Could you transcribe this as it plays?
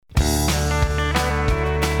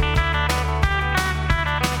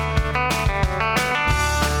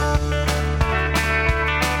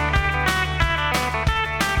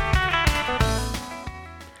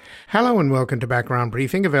Hello and welcome to Background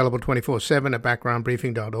Briefing, available 24/7 at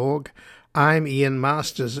backgroundbriefing.org. I'm Ian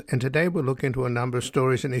Masters, and today we'll look into a number of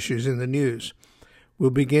stories and issues in the news.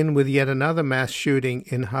 We'll begin with yet another mass shooting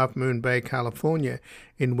in Half Moon Bay, California,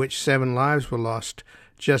 in which 7 lives were lost,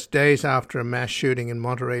 just days after a mass shooting in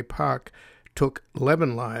Monterey Park took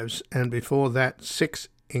 11 lives, and before that 6,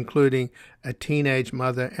 including a teenage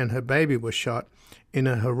mother and her baby, were shot in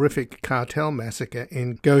a horrific cartel massacre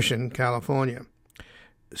in Goshen, California.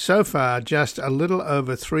 So far, just a little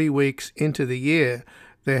over 3 weeks into the year,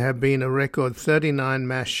 there have been a record 39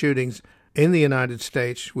 mass shootings in the United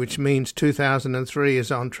States, which means 2003 is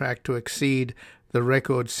on track to exceed the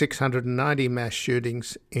record 690 mass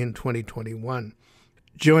shootings in 2021.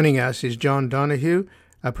 Joining us is John Donohue,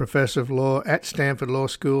 a professor of law at Stanford Law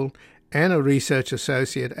School and a research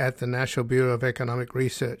associate at the National Bureau of Economic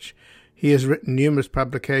Research. He has written numerous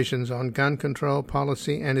publications on gun control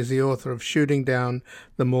policy and is the author of Shooting Down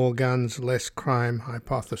the More Guns, Less Crime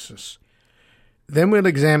hypothesis. Then we'll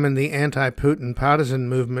examine the anti-Putin partisan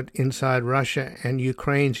movement inside Russia and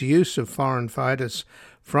Ukraine's use of foreign fighters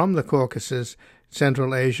from the Caucasus,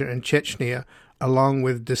 Central Asia and Chechnya, along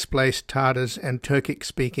with displaced Tatars and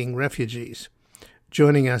Turkic-speaking refugees.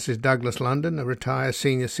 Joining us is Douglas London, a retired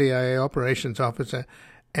senior CIA operations officer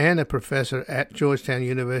and a professor at Georgetown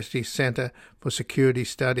University's Center for Security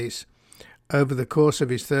Studies. Over the course of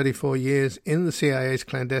his 34 years in the CIA's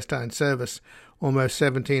clandestine service, almost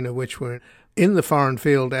 17 of which were in the foreign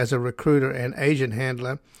field as a recruiter and agent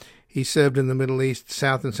handler, he served in the Middle East,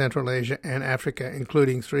 South and Central Asia, and Africa,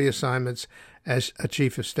 including 3 assignments as a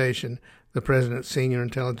chief of station, the president's senior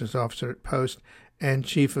intelligence officer at post, and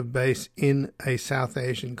chief of base in a South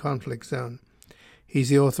Asian conflict zone. He's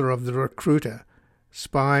the author of The Recruiter,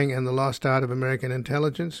 Spying and the Lost Art of American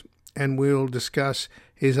Intelligence, and we'll discuss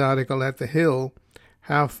his article at The Hill,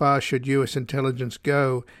 How Far Should U.S. Intelligence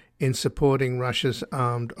Go in Supporting Russia's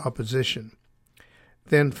Armed Opposition?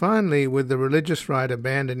 Then finally, with the religious right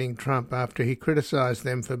abandoning Trump after he criticized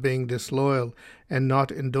them for being disloyal and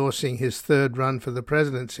not endorsing his third run for the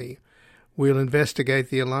presidency, we'll investigate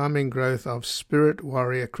the alarming growth of spirit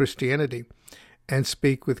warrior Christianity and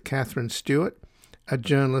speak with Catherine Stewart, a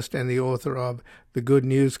journalist and the author of The Good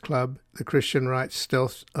News Club, The Christian Right's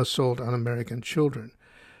Stealth Assault on American Children.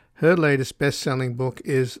 Her latest best-selling book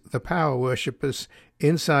is The Power Worshippers,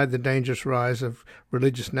 Inside the Dangerous Rise of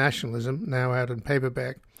Religious Nationalism, now out in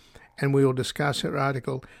paperback, and we will discuss her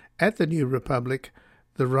article at the New Republic,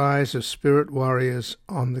 The Rise of Spirit Warriors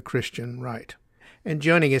on the Christian Right. And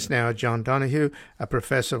joining us now is John Donohue, a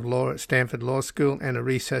professor of law at Stanford Law School and a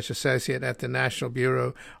research associate at the National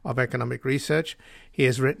Bureau of Economic Research. He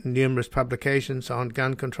has written numerous publications on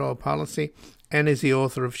gun control policy and is the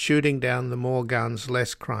author of Shooting Down the More Guns,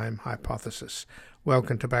 Less Crime hypothesis.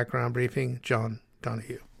 Welcome to Background Briefing, John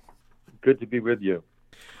Donohue. Good to be with you.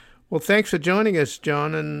 Well, thanks for joining us,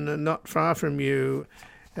 John. And not far from you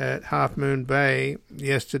at Half Moon Bay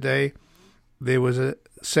yesterday, there was a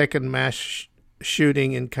second mass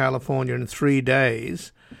shooting in California in 3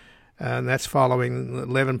 days, and that's following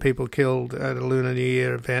 11 people killed at a Lunar New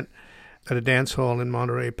Year event at a dance hall in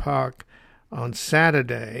Monterey Park on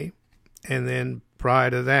Saturday, and then prior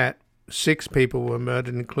to that, 6 people were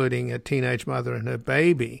murdered, including a teenage mother and her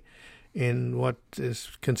baby, in what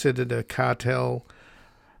is considered a cartel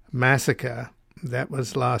massacre. That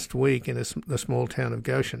was last week in the small town of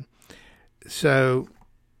Goshen. So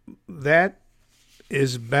that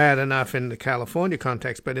is bad enough in the California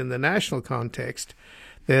context, but in the national context,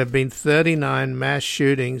 there have been 39 mass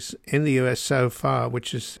shootings in the U.S. so far,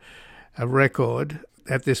 which is a record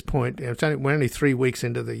at this point. We're only 3 weeks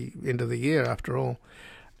into the year, after all.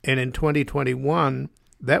 And in 2021,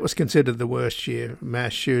 that was considered the worst year of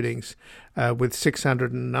mass shootings, with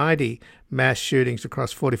 690 mass shootings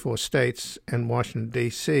across 44 states and Washington,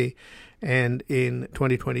 D.C. And in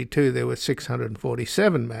 2022, there were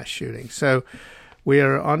 647 mass shootings. So we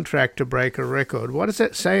are on track to break a record. What does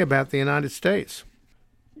that say about the United States?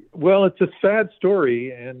 Well, it's a sad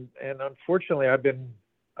story, and unfortunately, I've been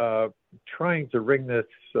trying to ring this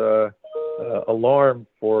alarm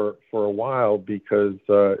for a while, because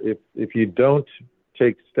if you don't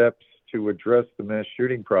take steps to address the mass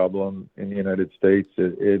shooting problem in the United States,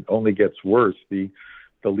 it only gets worse. The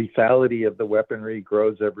lethality of the weaponry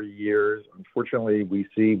grows every year. Unfortunately, we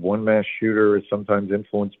see one mass shooter is sometimes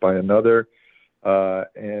influenced by another.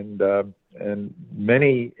 And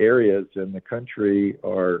many areas in the country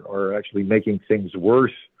are actually making things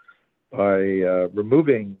worse by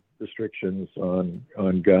removing restrictions on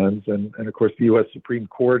guns. And of course, the U.S. Supreme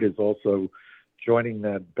Court is also joining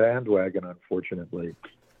that bandwagon, unfortunately.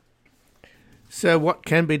 So what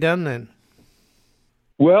can be done then?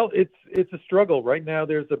 Well, it's a struggle right now.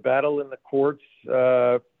 There's a battle in the courts.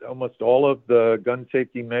 Almost all of the gun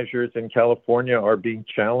safety measures in California are being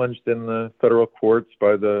challenged in the federal courts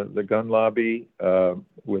by the gun lobby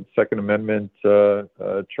with Second Amendment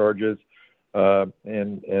charges,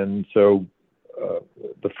 and so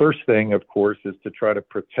the first thing, of course, is to try to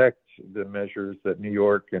protect the measures that New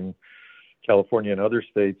York and California and other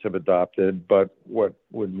states have adopted. But what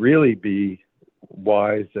would really be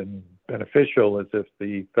wise and beneficial is if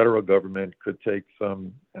the federal government could take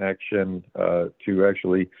some action to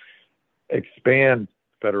actually expand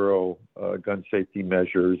federal gun safety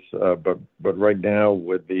measures. But right now,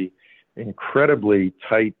 with the incredibly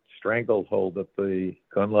tight stranglehold that the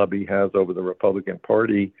gun lobby has over the Republican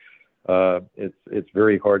Party, it's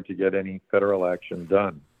very hard to get any federal action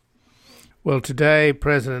done. Well, today,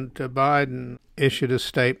 President Biden issued a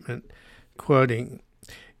statement quoting,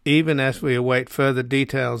 "Even as we await further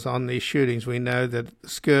details on these shootings, we know that the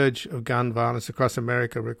scourge of gun violence across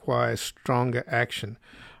America requires stronger action.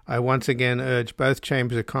 I once again urge both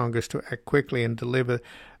chambers of Congress to act quickly and deliver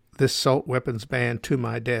this assault weapons ban to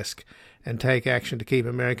my desk and take action to keep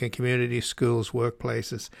American communities, schools,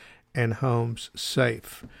 workplaces, and homes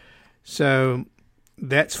safe." So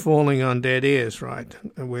that's falling on dead ears, right,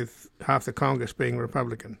 with half the Congress being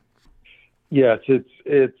Republican. Yes,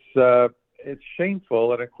 it's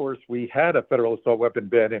shameful, and of course, we had a federal assault weapon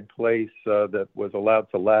ban in place that was allowed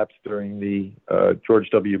to lapse during the George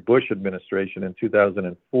W. Bush administration in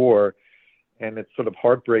 2004, and it's sort of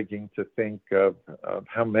heartbreaking to think of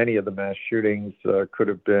how many of the mass shootings could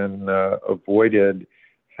have been avoided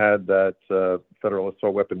had that federal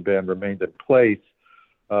assault weapon ban remained in place.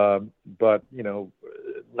 But, you know,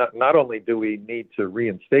 not only do we need to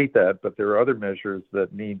reinstate that, but there are other measures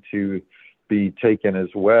that need to be taken as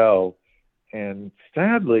well. And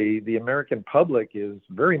sadly, the American public is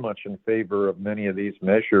very much in favor of many of these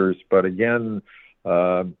measures. But again,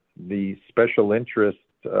 the special interest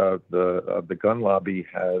of the gun lobby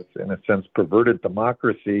has, in a sense, perverted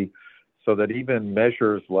democracy, so that even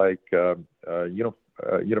measures like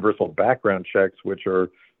universal background checks, which are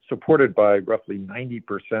supported by roughly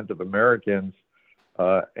 90% of Americans,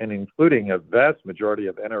 and including a vast majority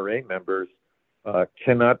of NRA members,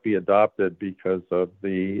 cannot be adopted because of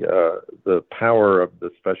the power of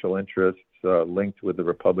the special interests linked with the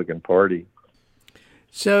Republican Party.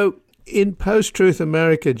 So, in post-truth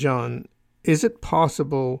America, John, is it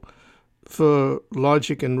possible for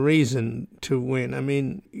logic and reason to win? I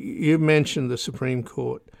mean, you mentioned the Supreme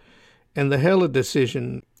Court, and the Heller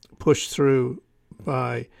decision pushed through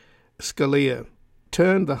by Scalia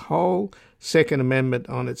turned the whole Second Amendment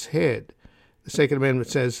on its head. The Second Amendment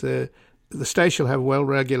says the state shall have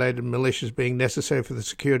well-regulated militias being necessary for the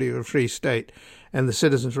security of a free state, and the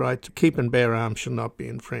citizen's right to keep and bear arms shall not be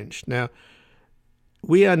infringed. Now,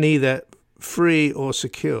 we are neither free or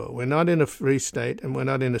secure. We're not in a free state, and we're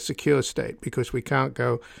not in a secure state, because we can't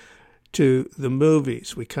go to the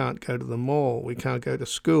movies, we can't go to the mall, we can't go to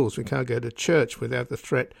schools, we can't go to church without the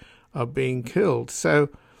threat of being killed. So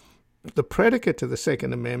the predicate to the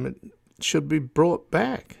Second Amendment should be brought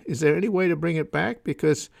back. Is there any way to bring it back?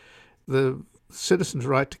 Because the citizen's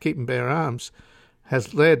right to keep and bear arms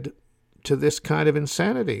has led to this kind of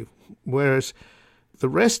insanity, whereas the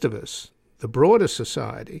rest of us, the broader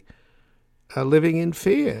society, are living in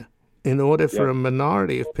fear in order for a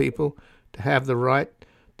minority of people to have the right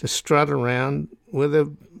to strut around with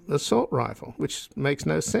an assault rifle, which makes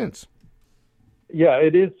no sense. Yeah,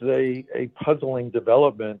 it is a puzzling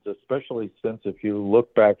development, especially since if you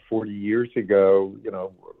look back 40 years ago, you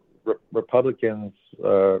know, Republicans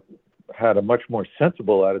had a much more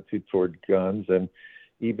sensible attitude toward guns. And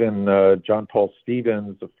even John Paul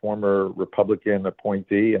Stevens, a former Republican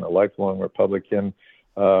appointee and a lifelong Republican,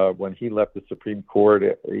 when he left the Supreme Court,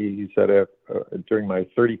 he said, during my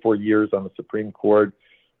 34 years on the Supreme Court,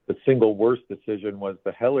 the single worst decision was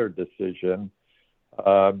the Heller decision.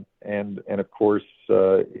 And of course,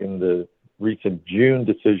 in the recent June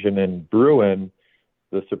decision in Bruin,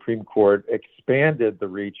 the Supreme Court expanded the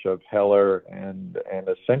reach of Heller and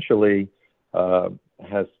essentially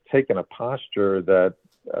has taken a posture that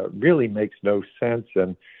really makes no sense.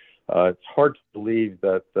 And it's hard to believe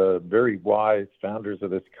that the very wise founders of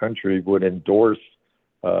this country would endorse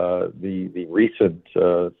the recent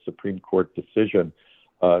Supreme Court decision.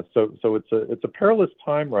 So it's a perilous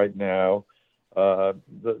time right now.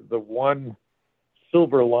 The one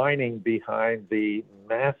silver lining behind the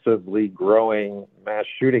massively growing mass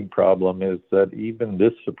shooting problem is that even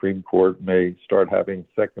this Supreme Court may start having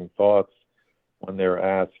second thoughts when they're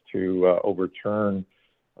asked to overturn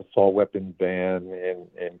assault weapons ban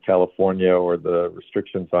in California or the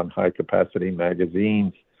restrictions on high-capacity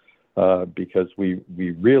magazines, because we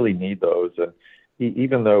really need those. And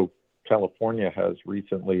even though California has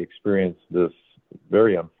recently experienced this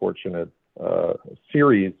very unfortunate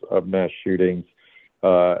series of mass shootings,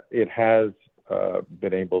 it has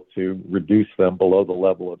been able to reduce them below the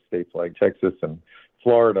level of states like Texas and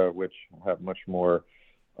Florida, which have much more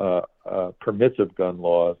permissive gun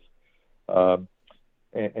laws,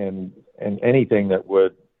 and anything that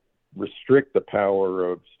would restrict the power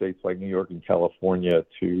of states like New York and California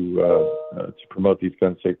to promote these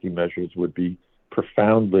gun safety measures would be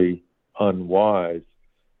profoundly unwise.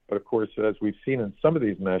 But of course, as we've seen in some of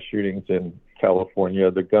these mass shootings in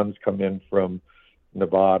California, the guns come in from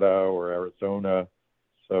Nevada or Arizona,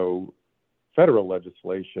 so federal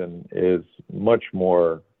legislation is much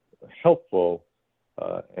more helpful,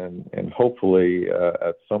 and hopefully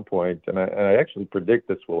at some point, and I actually predict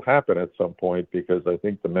this will happen at some point, because I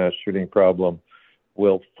think the mass shooting problem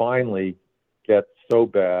will finally get so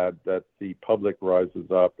bad that the public rises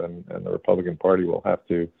up and the Republican Party will have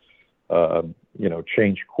to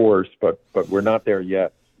change course, but we're not there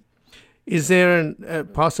yet. Is there a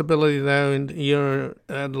possibility, though, and you're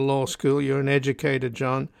at a law school, you're an educator,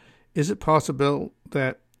 John, is it possible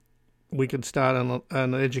that we could start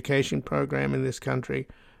an education program in this country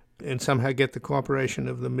and somehow get the cooperation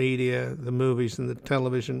of the media, the movies and the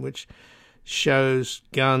television, which shows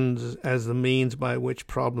guns as the means by which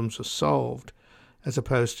problems are solved, as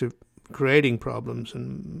opposed to creating problems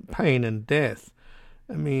and pain and death?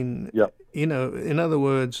 I mean, in other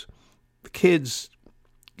words, the kids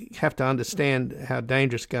have to understand how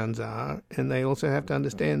dangerous guns are, and they also have to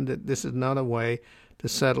understand that this is not a way to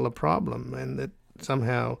settle a problem, and that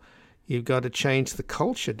somehow you've got to change the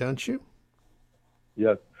culture, don't you?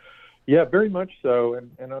 Yes. Yeah, very much so.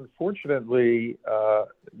 And unfortunately,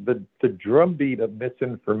 the drumbeat of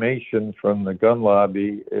misinformation from the gun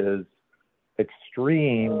lobby is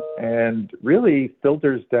extreme and really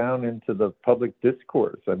filters down into the public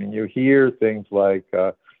discourse. I mean, you hear things like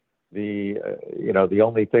the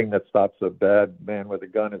only thing that stops a bad man with a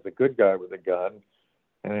gun is a good guy with a gun.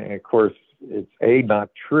 And of course, it's not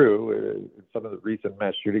true. Some of the recent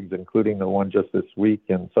mass shootings, including the one just this week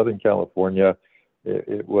in Southern California,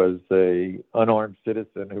 it was a unarmed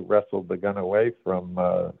citizen who wrestled the gun away from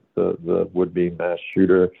the would-be mass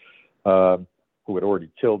shooter, who had already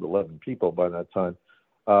killed 11 people by that time.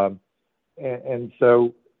 And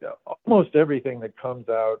so almost everything that comes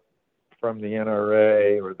out from the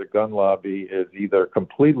NRA or the gun lobby is either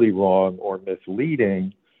completely wrong or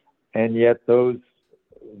misleading, and yet those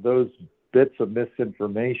bits of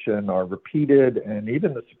misinformation are repeated, and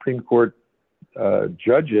even the Supreme Court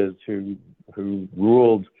judges who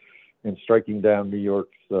ruled in striking down New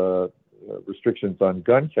York's restrictions on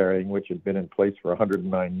gun carrying, which had been in place for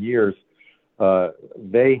 109 years,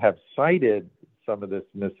 they have cited some of this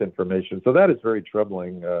misinformation. So that is very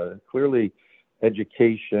troubling. Clearly,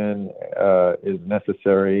 education is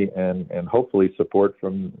necessary, and hopefully support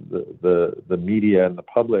from the media and the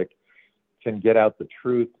public can get out the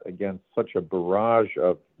truth against such a barrage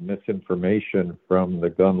of misinformation from the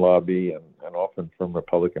gun lobby and often from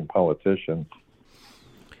Republican politicians.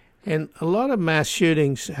 And a lot of mass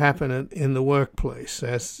shootings happen in the workplace,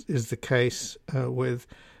 as is the case with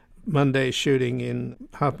Monday's shooting in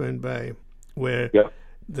Half-Moon Bay, where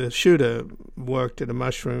the shooter worked at a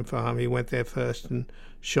mushroom farm. He went there first and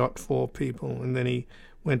shot 4 people, and then he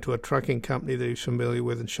went to a trucking company that he was familiar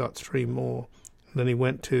with and shot 3 more. And then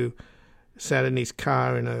he sat in his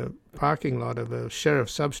car in a parking lot of a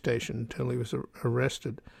sheriff's substation until he was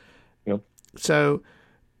arrested. Yep. So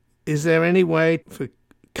is there any way for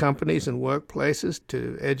companies and workplaces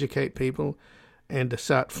to educate people and to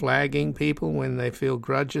start flagging people when they feel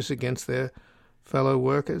grudges against their fellow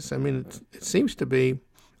workers? I mean, it seems to be,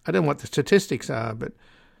 I don't know what the statistics are, but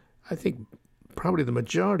I think probably the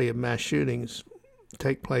majority of mass shootings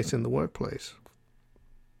take place in the workplace.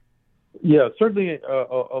 Yeah, certainly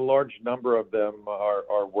a large number of them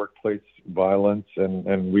are workplace violence,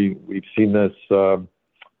 and we've seen this. In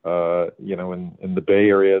the Bay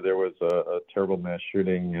Area, there was a terrible mass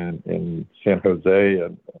shooting in San Jose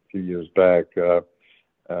a few years back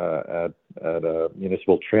at a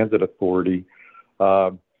municipal transit authority,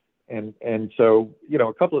 and so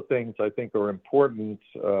a couple of things I think are important.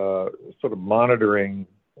 Sort of monitoring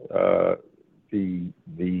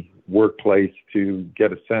the workplace to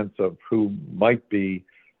get a sense of who might be,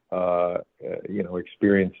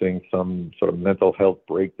 experiencing some sort of mental health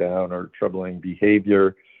breakdown or troubling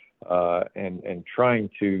behavior, and trying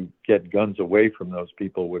to get guns away from those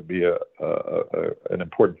people would be an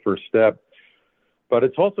important first step. But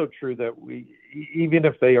it's also true that even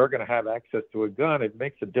if they are going to have access to a gun, it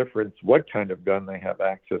makes a difference what kind of gun they have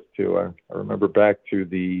access to. I remember back to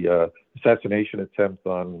the assassination attempt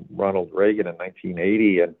on Ronald Reagan in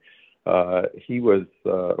 1980, and he was,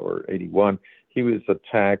 or 81, he was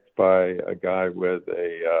attacked by a guy with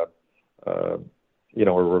a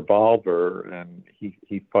revolver, and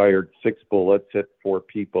he fired 6 bullets, hit 4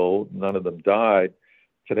 people, none of them died.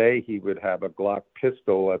 Today he would have a Glock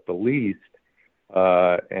pistol at the least,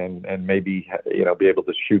 and maybe be able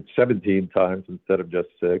to shoot 17 times instead of just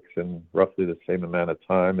 6 in roughly the same amount of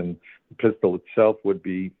time, and the pistol itself would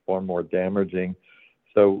be far more damaging.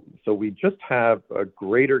 So we just have a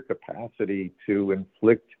greater capacity to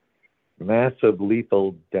inflict massive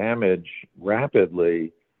lethal damage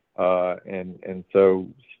rapidly, and so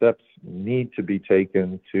steps need to be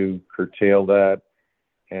taken to curtail that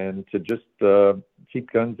and to just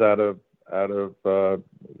keep guns out of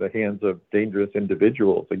the hands of dangerous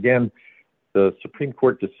individuals. Again, the Supreme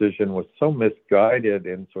Court decision was so misguided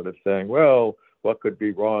in sort of saying, well, what could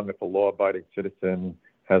be wrong if a law-abiding citizen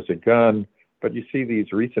has a gun? But you see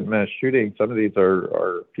these recent mass shootings, some of these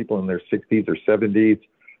are people in their 60s or 70s,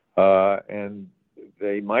 and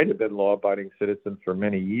they might have been law-abiding citizens for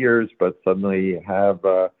many years, but suddenly have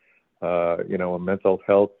a mental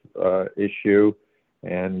health issue.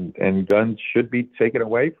 And guns should be taken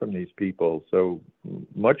away from these people. So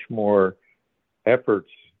much more efforts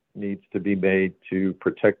needs to be made to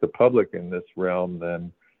protect the public in this realm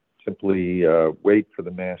than simply wait for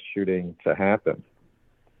the mass shooting to happen.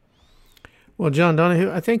 Well, John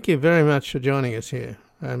Donohue, I thank you very much for joining us here.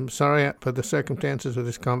 I'm sorry for the circumstances of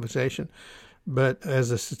this conversation, but as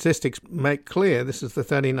the statistics make clear, this is the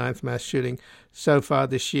 39th mass shooting so far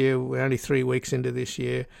this year. We're only 3 weeks into this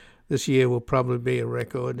year. This year will probably be a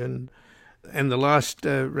record, and the last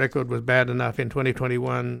record was bad enough in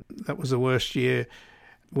 2021. That was the worst year,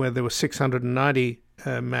 where there were 690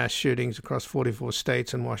 mass shootings across 44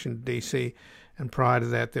 states and Washington, D.C., and prior to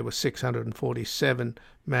that there were 647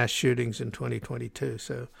 mass shootings in 2022.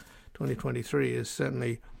 So 2023 is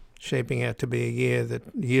certainly shaping out to be a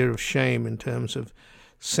year of shame in terms of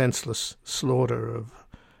senseless slaughter of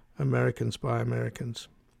Americans by Americans.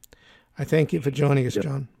 I thank you for joining us,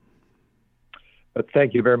 John.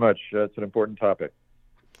 Thank you very much. It's an important topic.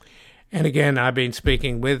 And again, I've been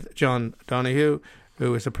speaking with John Donohue,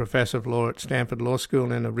 who is a professor of law at Stanford Law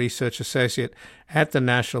School and a research associate at the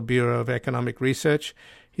National Bureau of Economic Research.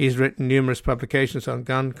 He's written numerous publications on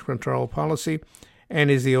gun control policy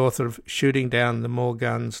and is the author of Shooting Down the More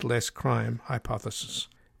Guns, Less Crime hypothesis.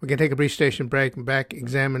 We're going to take a brief station break and back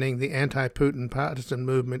examining the anti-Putin partisan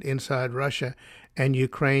movement inside Russia and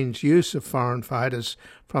Ukraine's use of foreign fighters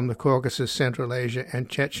from the Caucasus, Central Asia, and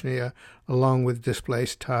Chechnya, along with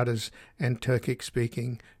displaced Tatars and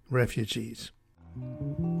Turkic-speaking refugees.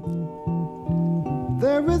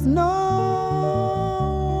 There is no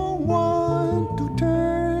one to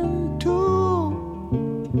turn to,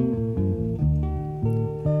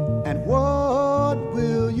 and what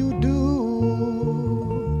will you do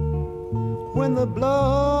when the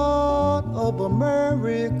blood of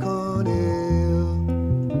American is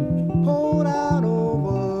poured out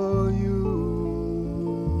over you?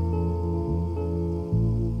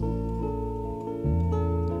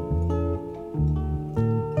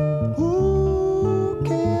 Who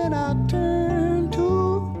can I turn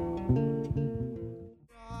to?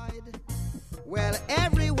 Well,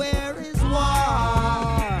 everywhere is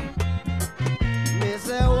war. Miss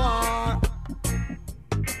a war.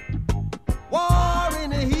 War in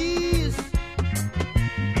the east,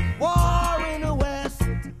 war in the west,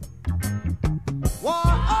 war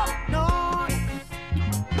up north,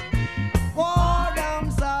 war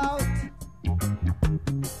down south,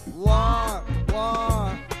 war,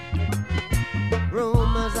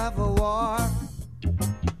 rumors of a war,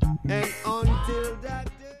 and until that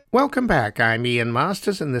day. Welcome back. I'm Ian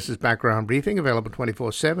Masters, and this is Background Briefing, available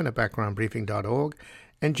 24/7 at backgroundbriefing.org.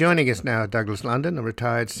 And joining us now, Douglas London, a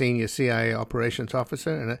retired senior CIA operations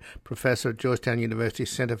officer and a professor at Georgetown University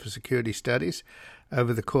Center for Security Studies.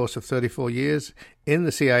 Over the course of 34 years in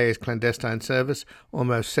the CIA's clandestine service,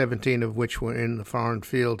 almost 17 of which were in the foreign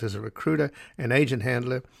field as a recruiter and agent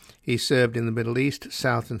handler, he served in the Middle East,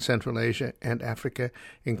 South and Central Asia, and Africa,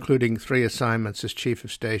 including 3 assignments as Chief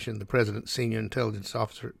of Station, the President's Senior Intelligence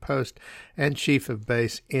Officer at Post, and Chief of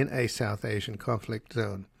Base in a South Asian conflict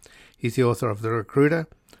zone. He's the author of The Recruiter,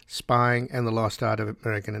 Spying and the Lost Art of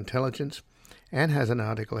American Intelligence, and has an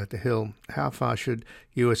article at The Hill, How Far Should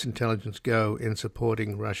U.S. Intelligence Go in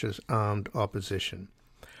Supporting Russia's Armed Opposition?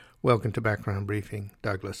 Welcome to Background Briefing,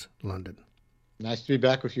 Douglas London. Nice to be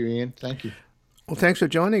back with you, Ian. Thank you. Well, thanks for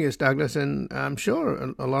joining us, Douglas. And I'm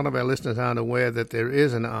sure a lot of our listeners aren't aware that there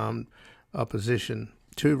is an armed opposition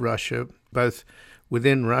to Russia, both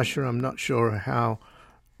within Russia. I'm not sure how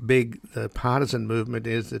big the partisan movement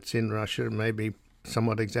is that's in Russia, maybe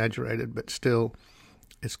somewhat exaggerated, but still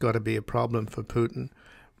it's got to be a problem for Putin.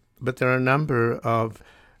 But there are a number of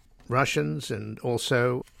Russians and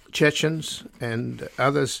also Chechens and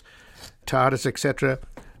others, Tatars, etc.,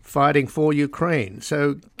 fighting for Ukraine.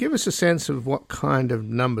 So give us a sense of what kind of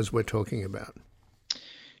numbers we're talking about.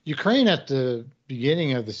 Ukraine, at the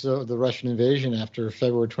beginning of the Russian invasion after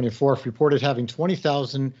February 24th, reported having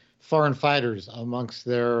 20,000 foreign fighters amongst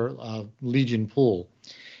their legion pool.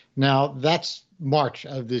 Now, that's March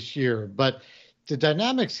of this year, but the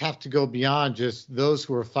dynamics have to go beyond just those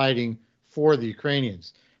who are fighting for the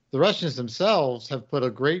Ukrainians. The Russians themselves have put a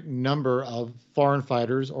great number of foreign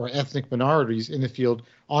fighters or ethnic minorities in the field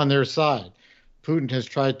on their side. Putin has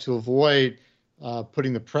tried to avoid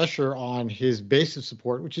putting the pressure on his base of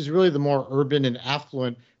support, which is really the more urban and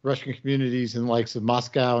affluent Russian communities in the likes of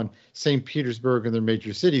Moscow and St. Petersburg and their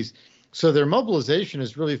major cities. So their mobilization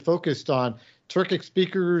is really focused on Turkic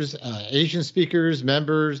speakers, Asian speakers,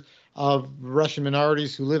 members of Russian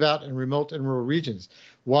minorities who live out in remote and rural regions.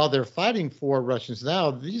 While they're fighting for Russians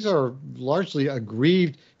now, these are largely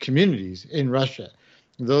aggrieved communities in Russia,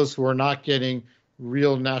 those who are not getting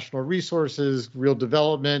real national resources, real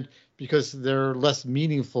development, because they're less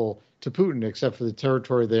meaningful to Putin, except for the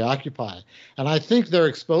territory they occupy. And I think their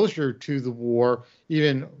exposure to the war,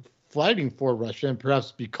 even fighting for Russia, and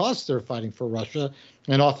perhaps because they're fighting for Russia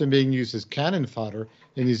and often being used as cannon fodder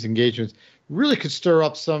in these engagements, really could stir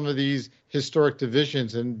up some of these historic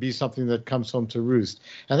divisions and be something that comes home to roost.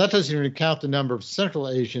 And that doesn't even count the number of Central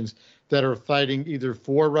Asians that are fighting either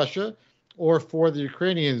for Russia or for the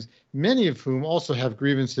Ukrainians, many of whom also have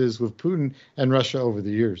grievances with Putin and Russia over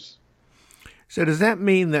the years. So does that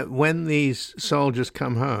mean that when these soldiers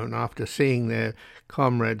come home after seeing their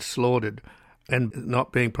comrades slaughtered and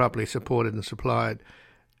not being properly supported and supplied,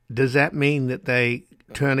 does that mean that they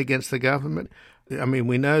turn against the government? I mean,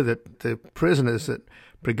 we know that the prisoners that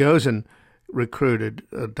Prigozhin recruited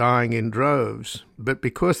are dying in droves, but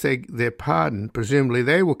because they're pardoned, presumably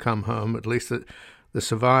they will come home, at least the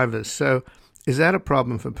survivors. So is that a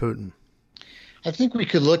problem for Putin? I think we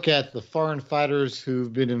could look at the foreign fighters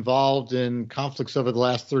who've been involved in conflicts over the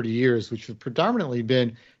last 30 years, which have predominantly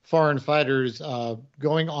been foreign fighters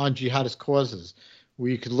going on jihadist causes.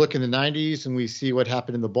 We could look in the 90s and we see what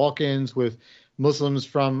happened in the Balkans with Muslims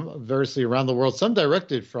from variously around the world, some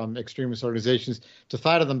directed from extremist organizations, to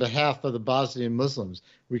fight on behalf of the Bosnian Muslims.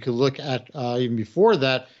 We could look at, even before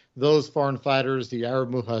that, those foreign fighters, the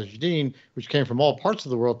Arab Mujahideen, which came from all parts of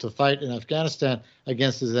the world to fight in Afghanistan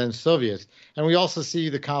against the then Soviets. And we also see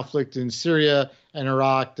the conflict in Syria and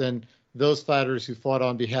Iraq and those fighters who fought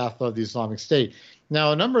on behalf of the Islamic State.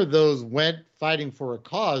 Now, a number of those went fighting for a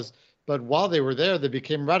cause, but while they were there, they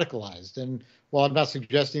became radicalized. And while I'm not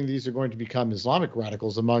suggesting these are going to become Islamic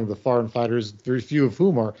radicals among the foreign fighters, very few of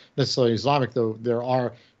whom are necessarily Islamic, though there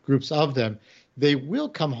are groups of them, they will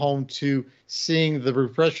come home to seeing the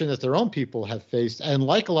repression that their own people have faced. And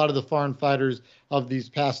like a lot of the foreign fighters of these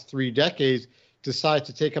past 3 decades, decide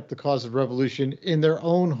to take up the cause of revolution in their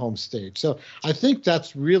own home state. So I think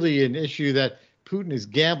that's really an issue that Putin is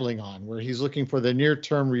gambling on, where he's looking for the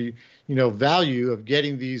near-term value of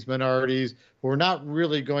getting these minorities who are not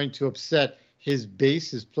really going to upset his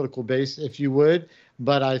base, his political base, if you would,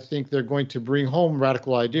 but I think they're going to bring home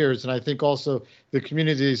radical ideas. And I think also the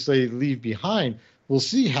communities they leave behind will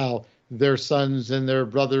see how their sons and their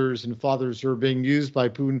brothers and fathers are being used by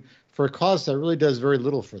Putin for a cause that really does very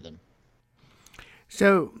little for them.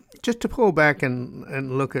 So just to pull back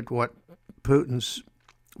and look at what Putin's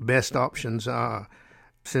best options are,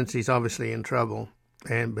 since he's obviously in trouble,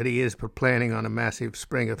 but he is planning on a massive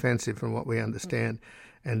spring offensive from what we understand,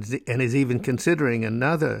 and is even considering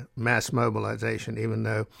another mass mobilization, even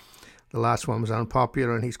though the last one was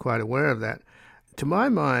unpopular, and he's quite aware of that. To my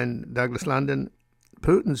mind, Douglas London,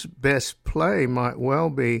 Putin's best play might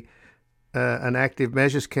well be an active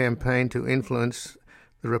measures campaign to influence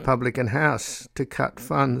the Republican House to cut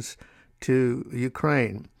funds to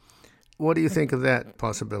Ukraine. What do you think of that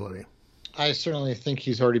possibility? I certainly think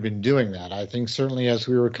he's already been doing that. I think certainly as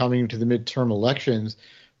we were coming to the midterm elections,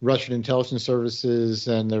 Russian intelligence services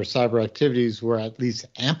and their cyber activities were at least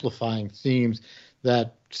amplifying themes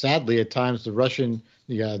that sadly at times the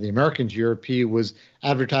American GRP was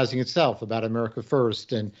advertising itself about America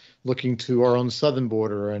first and looking to our own southern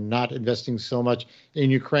border and not investing so much in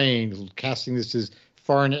Ukraine, casting this as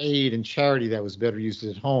foreign aid and charity that was better used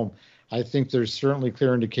at home. I think there's certainly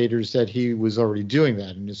clear indicators that he was already doing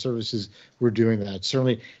that, and his services were doing that.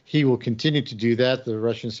 Certainly, he will continue to do that. The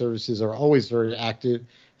Russian services are always very active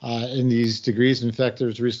in these degrees. In fact,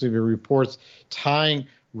 there's recently been reports tying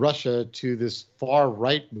Russia to this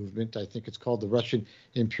far-right movement. I think it's called the Russian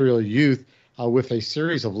Imperial Youth, with a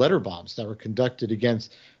series of letter bombs that were conducted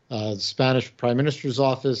against the Spanish Prime Minister's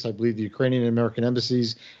office, I believe the Ukrainian and American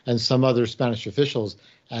embassies, and some other Spanish officials,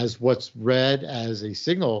 as what's read as a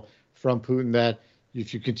signal from Putin that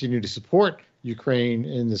if you continue to support Ukraine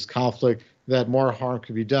in this conflict, that more harm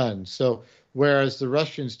could be done. So whereas the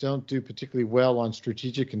Russians don't do particularly well on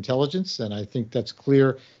strategic intelligence, and I think that's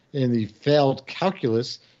clear in the failed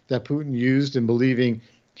calculus that Putin used in believing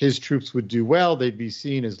his troops would do well, they'd be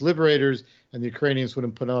seen as liberators, and the Ukrainians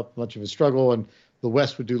wouldn't put up much of a struggle, and the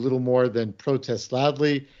West would do little more than protest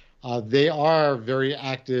loudly. They are very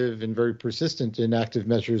active and very persistent in active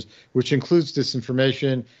measures, which includes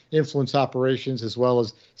disinformation, influence operations, as well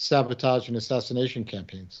as sabotage and assassination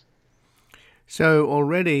campaigns. So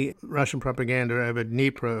already Russian propaganda over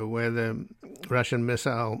Dnipro, where the Russian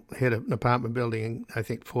missile hit an apartment building and I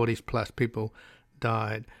think 40 plus people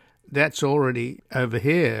died, that's already over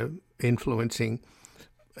here influencing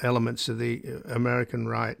elements of the American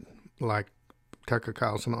right, like Tucker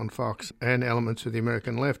Carlson on Fox, and elements of the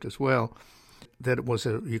American left as well, that it was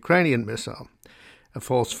a Ukrainian missile, a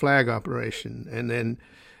false flag operation. And then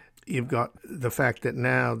you've got the fact that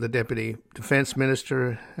now the deputy defense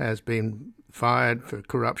minister has been fired for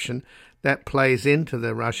corruption. That plays into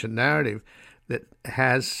the Russian narrative that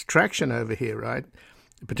has traction over here, right?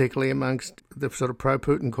 Particularly amongst the sort of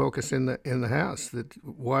pro-Putin caucus in the House. That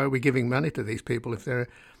why are we giving money to these people if they're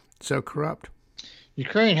so corrupt?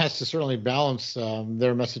 Ukraine has to certainly balance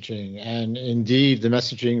their messaging, and indeed the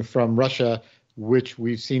messaging from Russia, which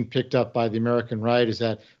we've seen picked up by the American right, is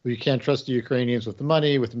that you can't trust the Ukrainians with the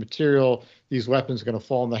money, with the material. These weapons are going to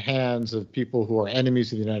fall in the hands of people who are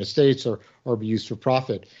enemies of the United States or be used for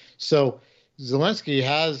profit. So Zelensky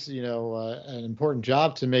has, an important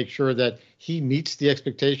job to make sure that he meets the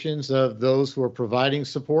expectations of those who are providing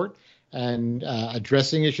support and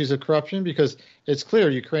addressing issues of corruption, because it's clear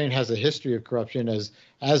Ukraine has a history of corruption,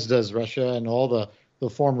 as does Russia and all the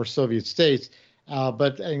former Soviet states.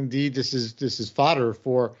 But indeed, this is fodder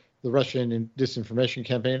for the Russian disinformation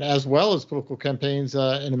campaign, as well as political campaigns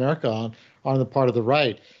in America on the part of the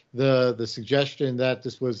right. The suggestion that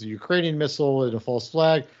this was a Ukrainian missile and a false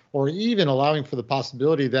flag, or even allowing for the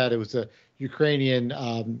possibility that it was a Ukrainian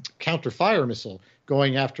counter-fire missile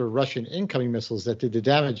going after Russian incoming missiles that did the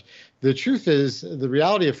damage. The truth is, the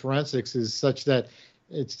reality of forensics is such that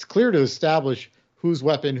it's clear to establish whose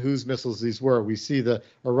weapon, whose missiles these were. We see the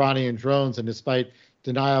Iranian drones, and despite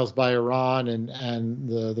denials by Iran and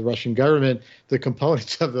the Russian government, the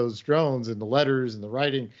components of those drones and the letters and the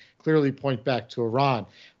writing clearly point back to Iran.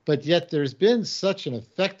 But yet there's been such an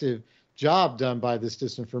effective job done by this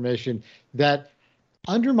disinformation that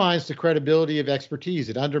undermines the credibility of expertise.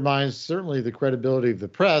 It undermines certainly the credibility of the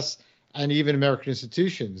press and even American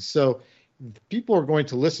institutions. So people are going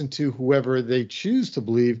to listen to whoever they choose to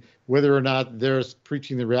believe, whether or not they're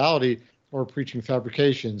preaching the reality or preaching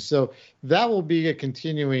fabrication. So that will be a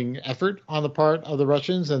continuing effort on the part of the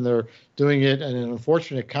Russians, and they're doing it in an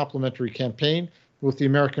unfortunate complementary campaign with the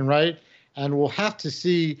American right. And we'll have to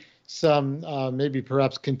see some maybe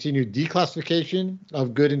perhaps continued declassification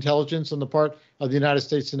of good intelligence on the part of the United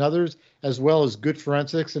States and others, as well as good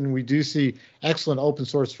forensics. And we do see excellent open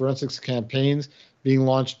source forensics campaigns being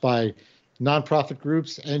launched by nonprofit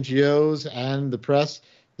groups, NGOs, and the press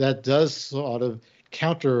that does sort of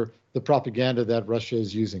counter the propaganda that Russia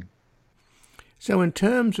is using. So in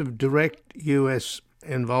terms of direct U.S.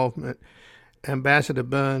 involvement, Ambassador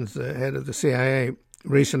Burns, the head of the CIA,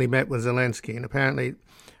 recently met with Zelensky, and apparently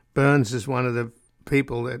Burns is one of the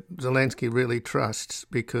people that Zelensky really trusts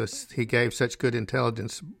because he gave such good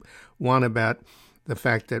intelligence, one, about the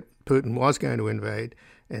fact that Putin was going to invade,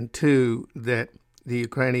 and two, that the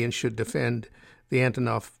Ukrainians should defend the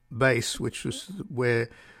Antonov base, which was where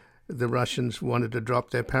the Russians wanted to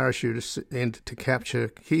drop their parachutists in to capture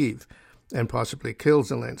Kyiv and possibly kill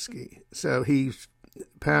Zelensky. So he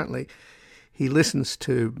listens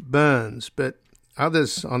to Burns, but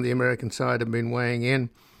others on the American side have been weighing in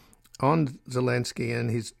on Zelensky and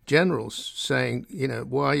his generals, saying,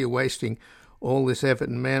 why are you wasting all this effort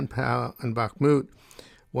and manpower in Bakhmut?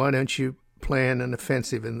 Why don't you plan an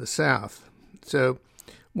offensive in the south? So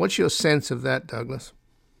what's your sense of that, Douglas?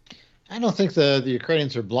 I don't think the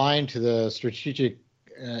Ukrainians are blind to the strategic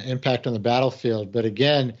impact on the battlefield. But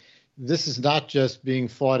again, this is not just being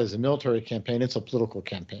fought as a military campaign, it's a political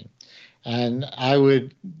campaign. And I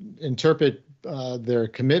would interpret their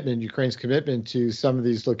commitment, Ukraine's commitment to some of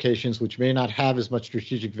these locations, which may not have as much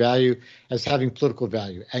strategic value as having political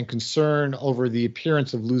value, and concern over the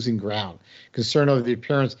appearance of losing ground, concern over the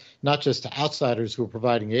appearance not just to outsiders who are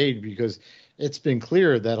providing aid, because it's been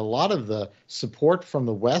clear that a lot of the support from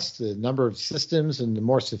the West, the number of systems and the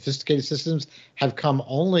more sophisticated systems, have come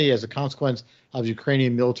only as a consequence of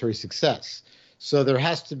Ukrainian military success. So there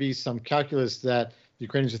has to be some calculus that the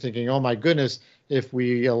Ukrainians are thinking, oh my goodness, if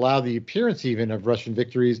we allow the appearance even of Russian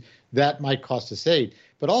victories, that might cost us aid,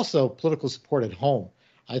 but also political support at home.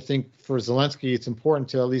 I think for Zelensky, it's important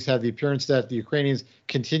to at least have the appearance that the Ukrainians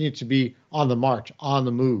continue to be on the march, on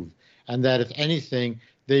the move, and that if anything,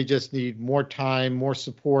 they just need more time, more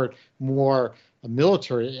support, more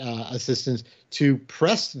military assistance to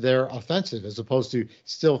press their offensive as opposed to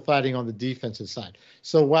still fighting on the defensive side.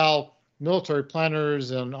 So while military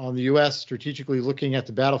planners on the U.S. strategically looking at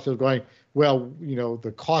the battlefield going, well,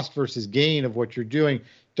 the cost versus gain of what you're doing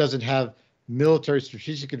doesn't have military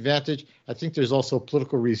strategic advantage, I think there's also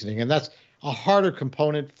political reasoning. And that's a harder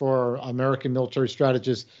component for American military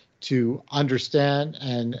strategists to understand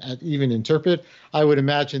and even interpret. I would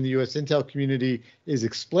imagine the U.S. intel community is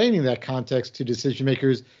explaining that context to decision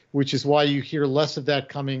makers, which is why you hear less of that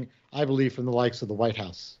coming, I believe, from the likes of the White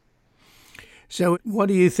House. So what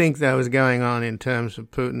do you think, though, is going on in terms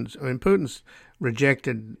of Putin's? I mean, Putin's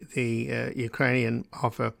rejected the Ukrainian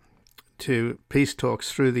offer to peace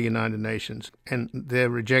talks through the United Nations, and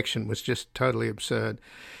their rejection was just totally absurd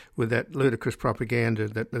with that ludicrous propaganda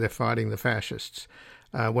that they're fighting the fascists,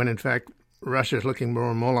 when in fact Russia's looking more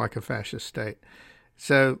and more like a fascist state.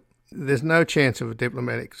 So there's no chance of a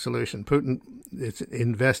diplomatic solution. Putin is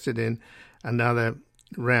invested in another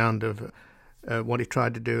round of what he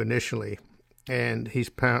tried to do initially, and he's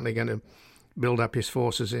apparently going to build up his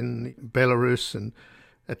forces in Belarus and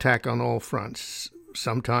attack on all fronts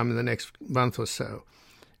sometime in the next month or so.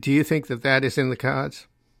 Do you think that is in the cards?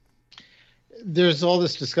 There's all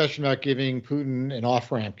this discussion about giving Putin an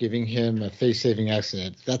off-ramp, giving him a face-saving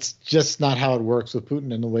exit. That's just not how it works with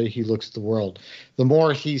Putin and the way he looks at the world. The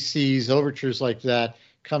more he sees overtures like that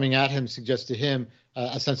coming at him suggests to him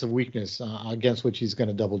a sense of weakness against which he's going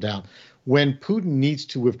to double down. When Putin needs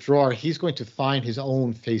to withdraw, he's going to find his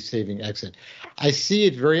own face-saving exit. I see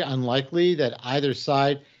it very unlikely that either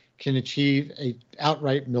side can achieve an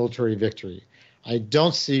outright military victory. I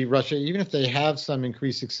don't see Russia, even if they have some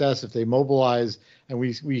increased success, if they mobilize, and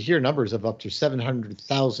we hear numbers of up to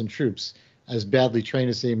 700,000 troops, as badly trained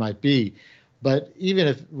as they might be. But even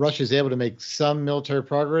if Russia is able to make some military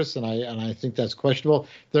progress, and I think that's questionable,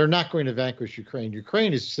 they're not going to vanquish Ukraine.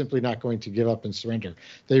 Ukraine is simply not going to give up and surrender.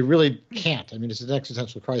 They really can't. I mean, it's an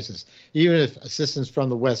existential crisis. Even if assistance from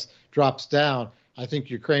the West drops down, I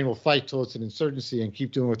think Ukraine will fight till it's an insurgency and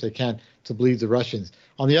keep doing what they can to bleed the Russians.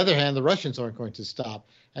 On the other hand, the Russians aren't going to stop,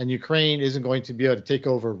 and Ukraine isn't going to be able to take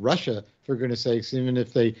over Russia, for goodness sakes, even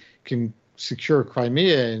if they can secure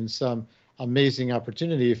Crimea in some amazing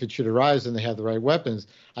opportunity if it should arise and they have the right weapons.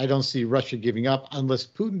 I don't see Russia giving up unless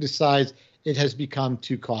Putin decides it has become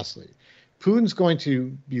too costly. Putin's going to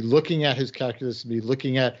be looking at his calculus, be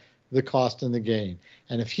looking at the cost and the gain.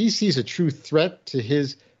 And if he sees a true threat to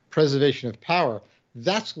his preservation of power,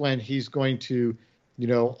 that's when he's going to,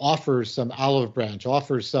 offer some olive branch,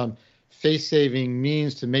 offer some face-saving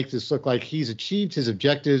means to make this look like he's achieved his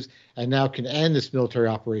objectives and now can end this military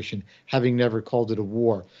operation, having never called it a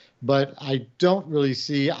war. But I don't really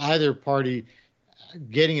see either party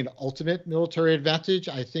getting an ultimate military advantage.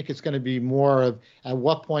 I think it's going to be more of at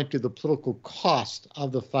what point do the political cost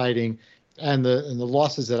of the fighting and the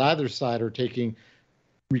losses that either side are taking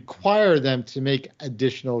require them to make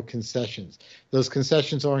additional concessions. Those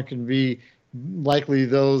concessions aren't going to be likely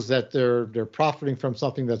those that they're profiting from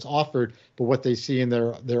something that's offered, but what they see in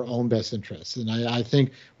their own best interests. And I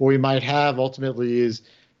think what we might have ultimately is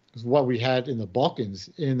what we had in the Balkans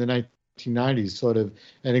in the 1990s, sort of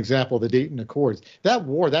an example of the Dayton Accords. That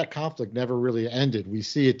war, that conflict never really ended. We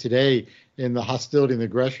see it today in the hostility and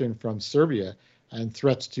aggression from Serbia and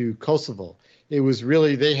threats to Kosovo. It was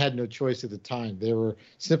really, they had no choice at the time. They were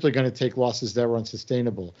simply going to take losses that were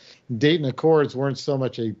unsustainable. Dayton Accords weren't so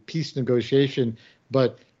much a peace negotiation,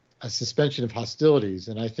 but a suspension of hostilities.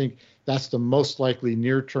 And I think that's the most likely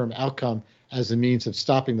near-term outcome as a means of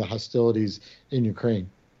stopping the hostilities in Ukraine.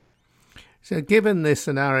 So given this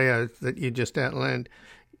scenario that you just outlined,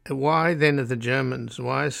 why then are the Germans,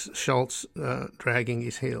 why is Scholz dragging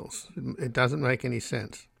his heels? It doesn't make any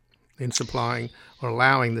sense in supplying or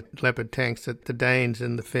allowing the Leopard tanks that the Danes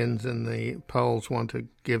and the Finns and the Poles want to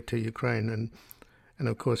give to Ukraine. And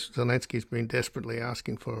of course, Zelensky's been desperately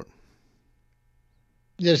asking for it.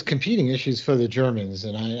 there's competing issues for the Germans,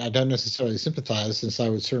 and I don't necessarily sympathize, since I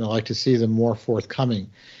would certainly like to see them more forthcoming.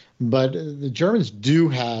 But the Germans do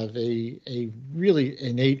have a really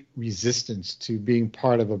innate resistance to being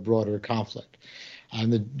part of a broader conflict.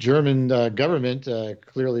 And the German government,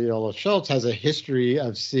 clearly Olaf Scholz, has a history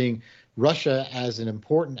of seeing Russia as an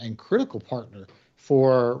important and critical partner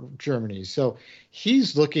for Germany. So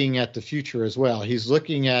he's looking at the future as well. He's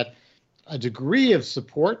looking at a degree of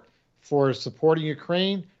support for supporting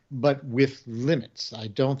Ukraine, but with limits. I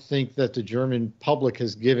don't think that the German public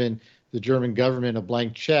has given the German government a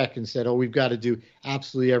blank check and said, oh, we've got to do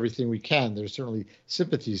absolutely everything we can. There's certainly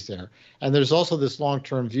sympathies there. And there's also this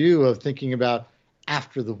long-term view of thinking about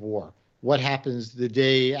after the war. What happens the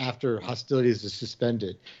day after hostilities are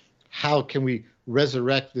suspended? How can we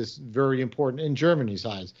resurrect this very important, in Germany's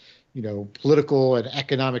eyes, political and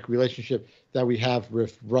economic relationship that we have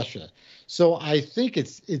with Russia? So I think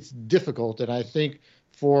it's difficult, and I think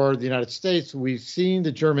for the United States, we've seen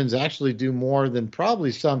the Germans actually do more than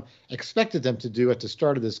probably some expected them to do at the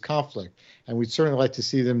start of this conflict, and we'd certainly like to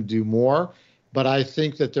see them do more. But I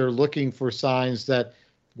think that they're looking for signs that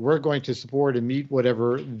we're going to support and meet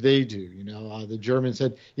whatever they do. The Germans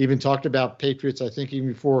had even talked about Patriots, I think,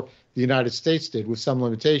 even before the United States did, with some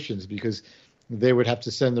limitations, because they would have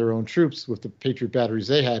to send their own troops with the Patriot batteries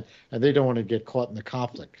they had, and they don't want to get caught in the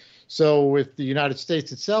conflict. So if the United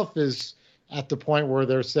States itself is at the point where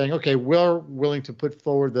they're saying, okay, we're willing to put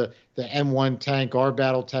forward the M1 tank, our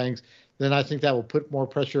battle tanks, then I think that will put more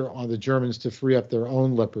pressure on the Germans to free up their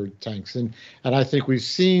own Leopard tanks. And I think we've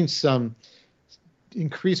seen some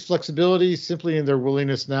increased flexibility simply in their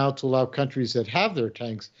willingness now to allow countries that have their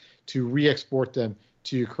tanks to re-export them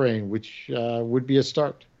to Ukraine, which would be a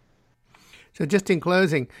start. So just in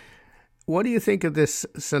closing, what do you think of this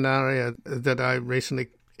scenario that I recently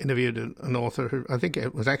interviewed an author who, I think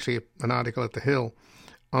it was actually an article at The Hill,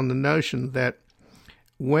 on the notion that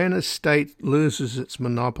when a state loses its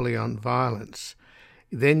monopoly on violence,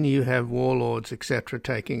 then you have warlords, etc.,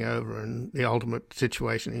 taking over, and the ultimate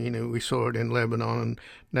situation, we saw it in Lebanon, and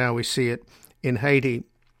now we see it in Haiti,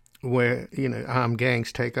 where, armed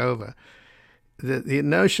gangs take over. The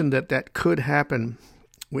notion that could happen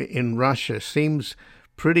in Russia seems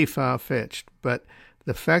pretty far-fetched, but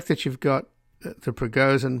the fact that you've got the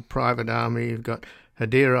Prigozhin private army, you've got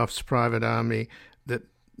Kadyrov's private army that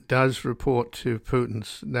does report to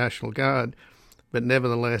Putin's National Guard, but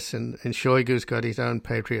nevertheless, and Shoigu's got his own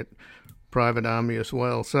Patriot private army as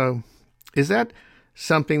well. So is that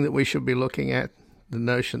something that we should be looking at, the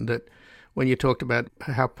notion that when you talked about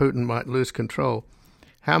how Putin might lose control,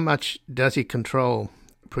 how much does he control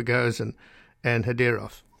Prigozhin and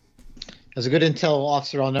Kadyrov? As a good intel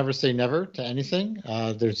officer, I'll never say never to anything.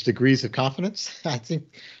 There's degrees of confidence. I think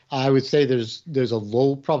I would say there's a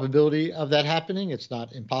low probability of that happening. It's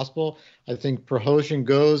not impossible. I think Prigozhin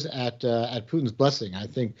goes at Putin's blessing. I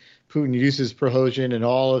think Putin uses Prigozhin and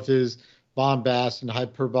all of his bombast and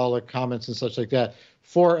hyperbolic comments and such like that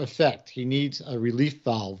for effect. He needs a relief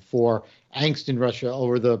valve for angst in Russia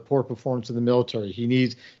over the poor performance of the military. He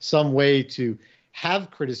needs some way to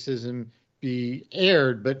have criticism be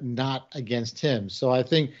aired, but not against him. So I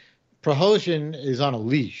think Prigozhin is on a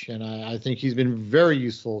leash, and I think he's been very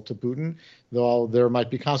useful to Putin, though there might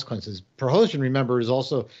be consequences. Prigozhin, remember, is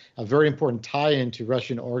also a very important tie-in to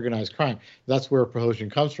Russian organized crime. That's where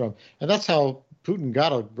Prigozhin comes from, and that's how Putin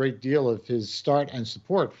got a great deal of his start and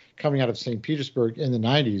support coming out of St. Petersburg in the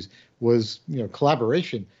 90s was,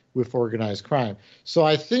 collaboration with organized crime. So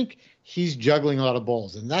I think he's juggling a lot of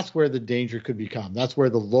balls, and that's where the danger could become. That's where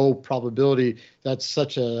the low probability that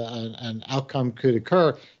such an outcome could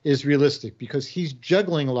occur is realistic, because he's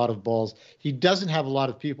juggling a lot of balls. He doesn't have a lot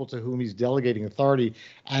of people to whom he's delegating authority,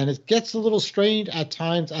 and it gets a little strained at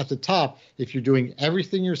times at the top if you're doing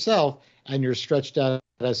everything yourself and you're stretched out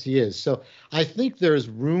as he is. So I think there's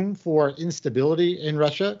room for instability in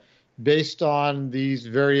Russia based on these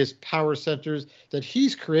various power centers that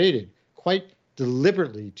he's created quite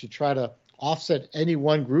deliberately to try to offset any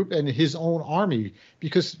one group and his own army,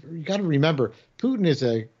 because you got to remember, Putin is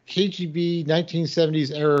a KGB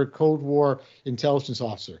 1970s era Cold War intelligence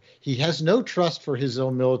officer. He has no trust for his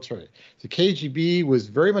own military. The KGB was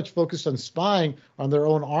very much focused on spying on their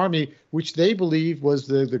own army, which they believe was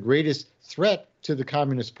the greatest threat to the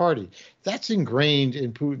Communist Party. That's ingrained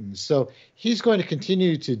in Putin. So he's going to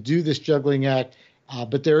continue to do this juggling act.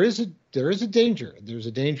 But there is a danger. There's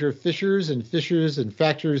a danger of fissures and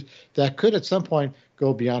fractures that could at some point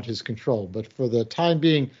go beyond his control. But for the time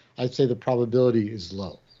being, I'd say the probability is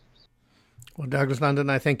low. Well, Douglas London,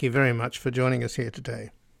 I thank you very much for joining us here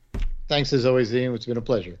today. Thanks as always, Ian. It's been a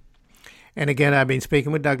pleasure. And again, I've been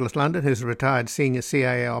speaking with Douglas London, who's a retired senior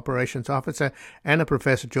CIA operations officer and a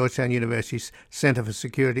professor at Georgetown University's Center for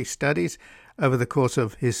Security Studies. Over the course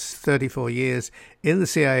of his 34 years in the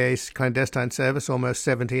CIA's clandestine service, almost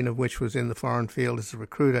 17 of which was in the foreign field as a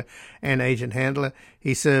recruiter and agent handler,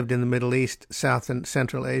 he served in the Middle East, South and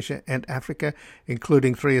Central Asia, and Africa,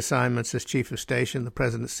 including 3 assignments as Chief of Station, the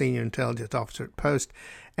President's Senior Intelligence Officer at Post,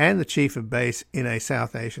 and the Chief of Base in a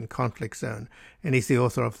South Asian conflict zone. And he's the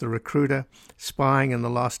author of The Recruiter, Spying and the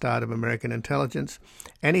Lost Art of American Intelligence,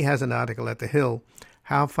 and he has an article at The Hill,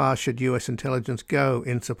 How Far Should U.S. Intelligence Go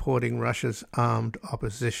in Supporting Russia's Armed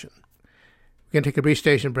Opposition? We're going to take a brief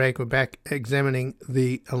station break. We're back examining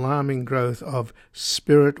the alarming growth of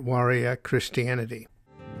spirit warrior Christianity.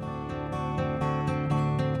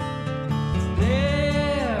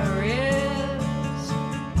 There is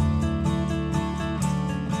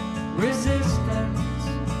resistance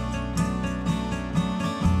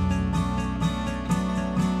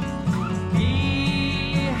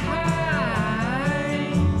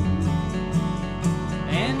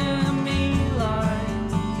enemy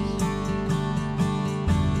lines.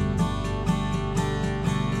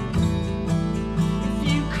 If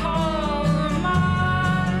you call a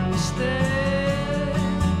monster,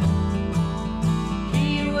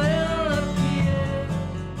 he will appear.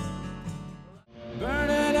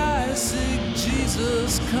 Burning eyes seek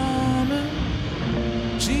Jesus coming.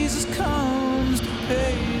 Jesus comes to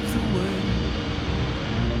pave the way.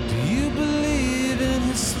 Do you believe in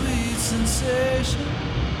his sweet sensation?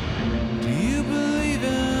 Do you believe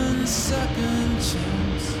in second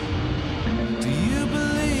chance? Do you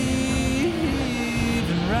believe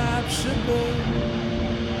in rapture, babe?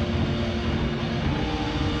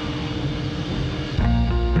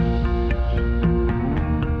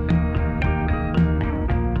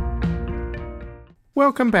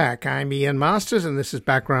 Welcome back. I'm Ian Masters, and this is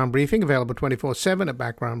Background Briefing, available 24/7 at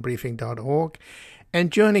backgroundbriefing.org. And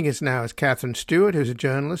joining us now is Katherine Stewart, who's a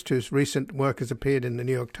journalist whose recent work has appeared in the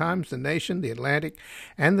New York Times, The Nation, The Atlantic,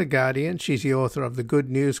 and The Guardian. She's the author of The Good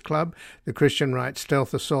News Club, The Christian Right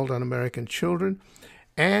Stealth Assault on American Children.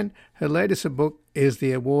 And her latest book is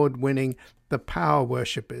the award-winning The Power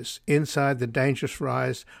Worshippers, Inside the Dangerous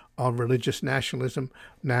Rise of Religious Nationalism,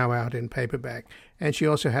 now out in paperback. And she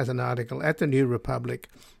also has an article at the New Republic,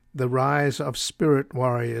 The Rise of Spirit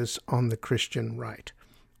Warriors on the Christian Right.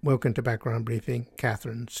 Welcome to Background Briefing,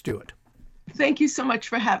 Katherine Stewart. Thank you so much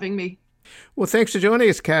for having me. Well, thanks for joining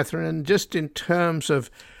us, Katherine. And just in terms of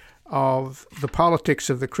the politics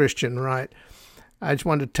of the Christian right, I just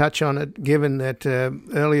wanted to touch on it, given that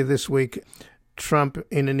earlier this week, Trump,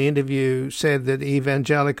 in an interview, said that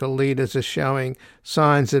evangelical leaders are showing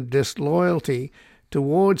signs of disloyalty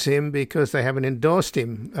towards him because they haven't endorsed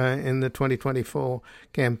him in the 2024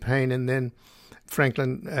 campaign. And then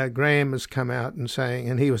Franklin Graham has come out and saying,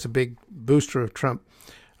 and he was a big booster of Trump,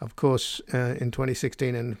 of course, in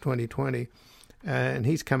 2016 and 2020, and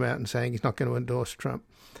he's come out and saying he's not going to endorse Trump,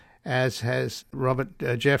 as has Robert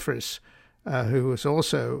Jeffress, who was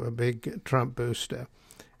also a big Trump booster.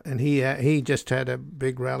 And he just had a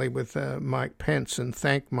big rally with Mike Pence and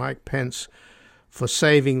thanked Mike Pence for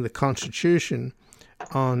saving the Constitution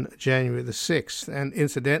on January the 6th. And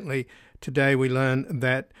incidentally, today we learned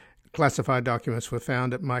that classified documents were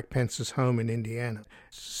found at Mike Pence's home in Indiana.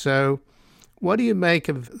 So what do you make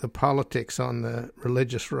of the politics on the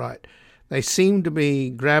religious right? They seem to be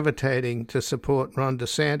gravitating to support Ron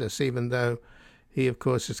DeSantis, even though he, of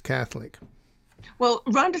course, is Catholic. Well,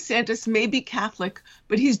 Ron DeSantis may be Catholic,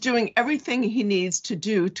 but he's doing everything he needs to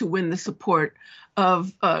do to win the support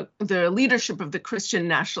of the leadership of the Christian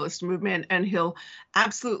nationalist movement, and he'll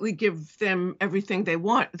absolutely give them everything they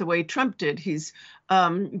want, the way Trump did. He's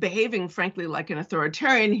behaving, frankly, like an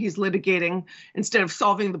authoritarian. He's litigating, instead of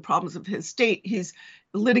solving the problems of his state, he's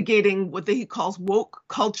litigating what he calls woke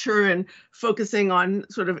culture and focusing on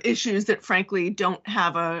sort of issues that, frankly, don't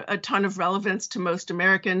have a ton of relevance to most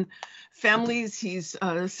American families. He's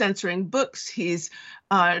censoring books. He's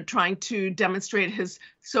trying to demonstrate his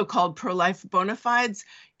so-called pro-life bona fides.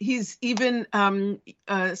 He's even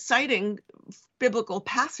citing biblical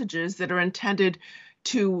passages that are intended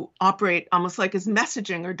to operate almost like as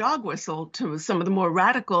messaging or dog whistle to some of the more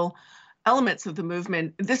radical elements of the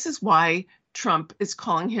movement. This is why Trump is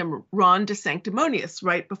calling him Ron DeSanctimonious.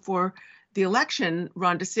 Right before the election,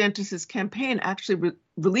 Ron DeSantis' campaign actually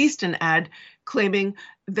released an ad claiming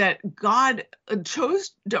that God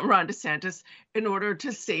chose Ron DeSantis in order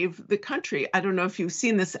to save the country. I don't know if you've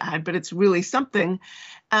seen this ad, but it's really something.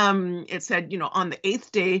 It said, on the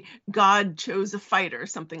 8th day, God chose a fighter,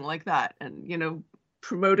 something like that. And,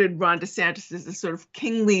 promoted Ron DeSantis as a sort of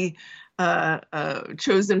kingly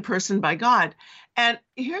chosen person by God. And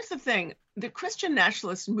here's the thing. The Christian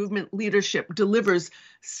nationalist movement leadership delivers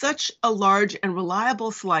such a large and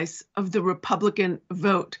reliable slice of the Republican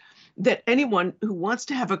vote that anyone who wants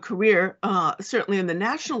to have a career, certainly on the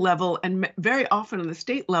national level and very often on the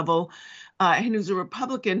state level, and who's a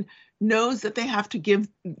Republican, knows that they have to give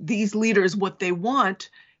these leaders what they want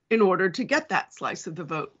in order to get that slice of the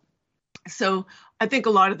vote. So I think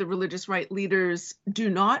a lot of the religious right leaders do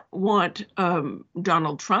not want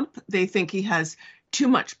Donald Trump. They think he has too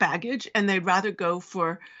much baggage, and they'd rather go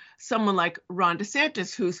for someone like Ron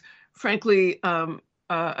DeSantis, who's frankly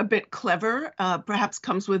a bit clever, perhaps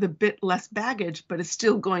comes with a bit less baggage, but is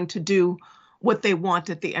still going to do what they want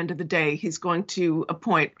at the end of the day. He's going to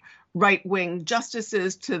appoint right-wing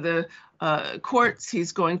justices to the courts.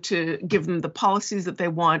 He's going to give them the policies that they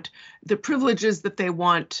want, the privileges that they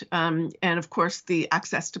want, and of course, the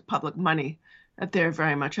access to public money that they're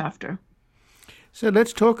very much after. So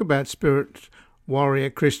let's talk about spirit warrior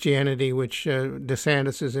Christianity, which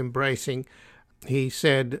DeSantis is embracing. He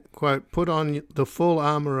said, quote, "Put on the full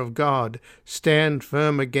armor of God, stand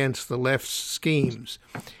firm against the left's schemes."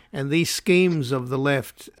 And these schemes of the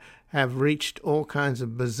left have reached all kinds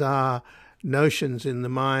of bizarre notions in the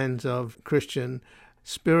minds of Christian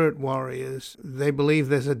spirit warriors. They believe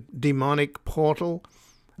there's a demonic portal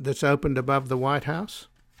that's opened above the White House.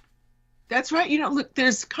 That's right. Look,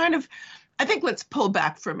 there's kind of, I think let's pull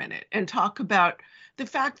back for a minute and talk about the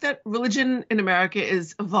fact that religion in America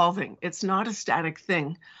is evolving. It's not a static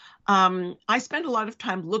thing. I spend a lot of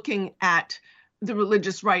time looking at the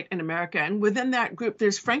religious right in America, and within that group,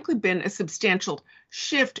 there's frankly been a substantial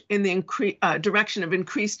shift in the direction of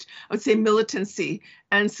increased, I would say, militancy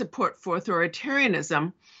and support for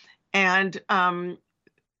authoritarianism. And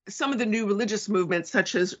some of the new religious movements,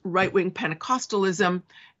 such as right-wing Pentecostalism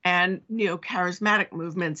and neo-charismatic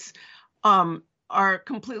movements, are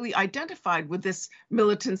completely identified with this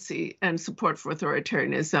militancy and support for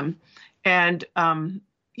authoritarianism. And,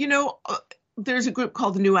 there's a group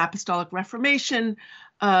called the New Apostolic Reformation,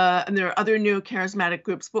 and there are other neo-charismatic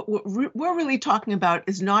groups. But what we're really talking about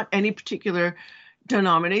is not any particular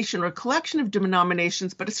denomination or collection of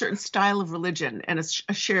denominations, but a certain style of religion and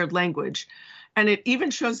a shared language. And it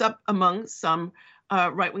even shows up among some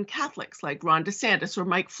right-wing Catholics like Ron DeSantis or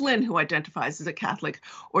Mike Flynn, who identifies as a Catholic,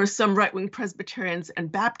 or some right-wing Presbyterians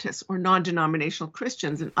and Baptists or non-denominational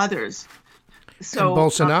Christians and others. So and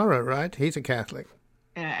Bolsonaro, right? He's a Catholic.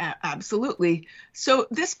 Absolutely. So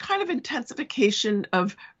this kind of intensification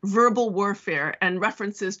of verbal warfare and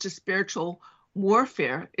references to spiritual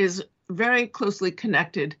warfare is very closely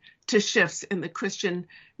connected to shifts in the Christian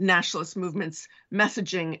nationalist movement's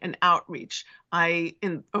messaging and outreach.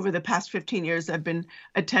 Over the past 15 years, I've been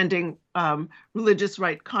attending religious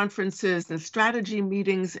right conferences and strategy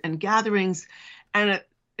meetings and gatherings. And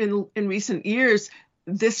in recent years,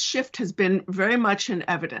 this shift has been very much in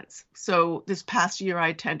evidence. So this past year, I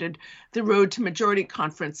attended the Road to Majority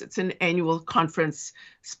Conference. It's an annual conference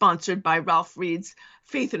sponsored by Ralph Reed's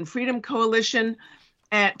Faith and Freedom Coalition.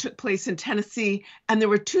 And it took place in Tennessee. And there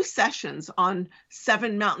were 2 sessions on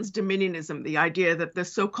Seven Mountains Dominionism, the idea that the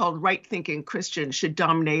so-called right-thinking Christian should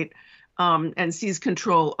dominate and seize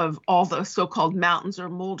control of all the so-called mountains or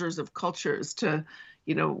molders of cultures to,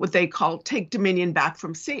 what they call take dominion back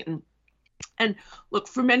from Satan. And look,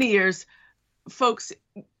 for many years, folks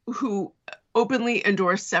who openly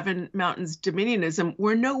endorsed Seven Mountains Dominionism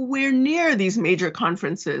were nowhere near these major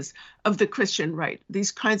conferences of the Christian right.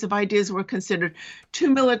 These kinds of ideas were considered too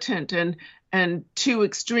militant and too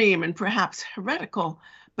extreme and perhaps heretical.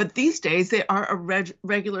 But these days, they are a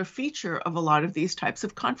regular feature of a lot of these types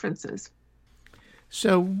of conferences.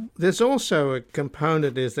 So there's also a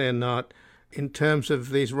component, is there not, in terms of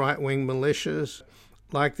these right-wing militias,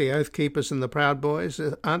 like the Oath Keepers and the Proud Boys?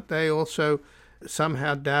 Aren't they also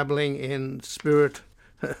somehow dabbling in spirit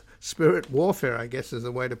warfare, I guess is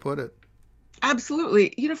the way to put it? Absolutely.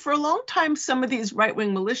 For a long time, some of these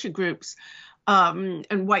right-wing militia groups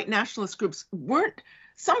and white nationalist groups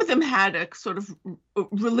some of them had a sort of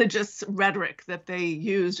religious rhetoric that they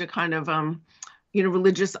used, a kind of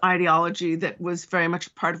religious ideology that was very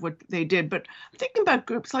much part of what they did. But I'm thinking about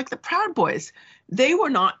groups like the Proud Boys. They were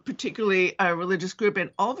not particularly a religious group.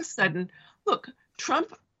 And all of a sudden, look,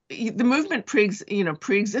 Trump, the movement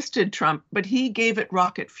pre-existed Trump, but he gave it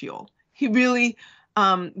rocket fuel. He really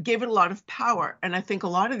gave it a lot of power. And I think a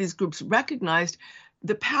lot of these groups recognized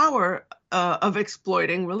the power of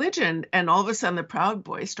exploiting religion. And all of a sudden, the Proud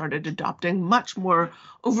Boys started adopting much more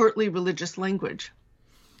overtly religious language.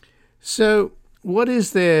 So what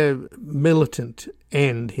is their militant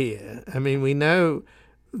end here? I mean, we know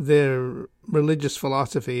their religious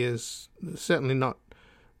philosophy is certainly not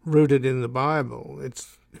rooted in the Bible.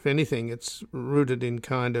 It's, if anything, it's rooted in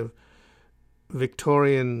kind of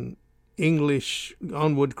Victorian English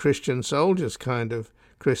onward Christian soldiers kind of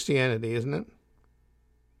Christianity, isn't it?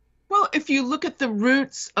 Well, if you look at the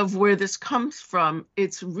roots of where this comes from,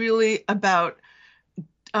 it's really about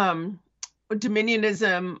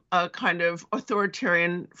dominionism, a kind of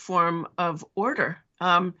authoritarian form of order.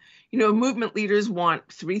 Movement leaders want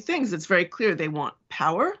three things. It's very clear. They want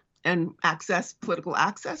power and access, political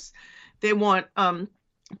access. They want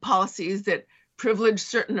policies that privilege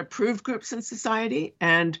certain approved groups in society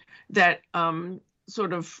and that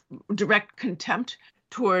sort of direct contempt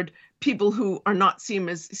toward people who are not seen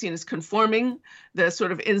as conforming, the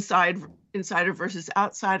sort of insider versus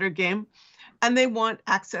outsider game. And they want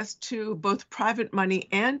access to both private money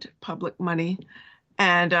and public money.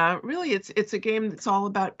 And really, it's a game that's all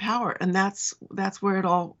about power, and that's where it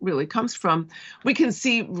all really comes from. We can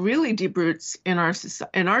see really deep roots in our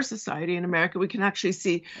society in America. We can actually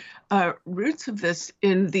see roots of this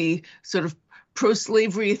in the sort of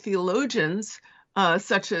pro-slavery theologians,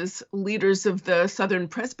 such as leaders of the Southern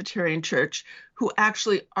Presbyterian Church, who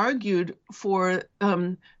actually argued for.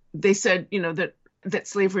 They said, that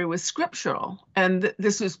slavery was scriptural, and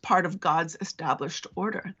this was part of God's established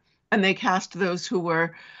order. And they cast those who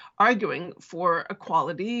were arguing for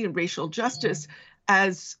equality and racial justice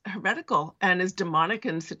as heretical and as demonic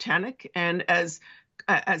and satanic and as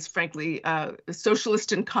frankly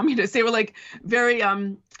socialist and communist. They were like very,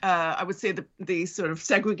 I would say the sort of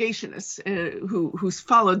segregationists who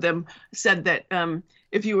followed them said that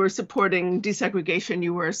if you were supporting desegregation,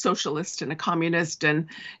 you were a socialist and a communist and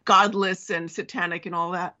godless and satanic and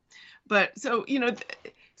all that. But so,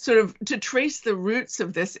 sort of to trace the roots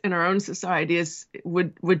of this in our own society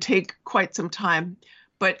would take quite some time.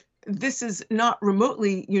 But this is not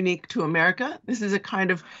remotely unique to America. This is a kind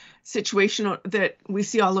of situation that we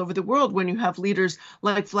see all over the world when you have leaders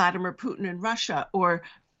like Vladimir Putin in Russia, or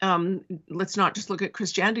let's not just look at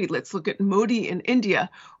Christianity, let's look at Modi in India,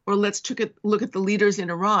 or let's look at the leaders in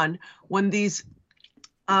Iran. When these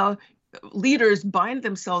leaders bind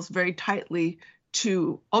themselves very tightly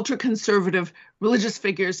to ultra-conservative religious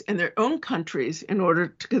figures in their own countries in order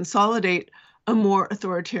to consolidate a more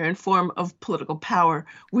authoritarian form of political power.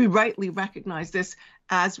 We rightly recognize this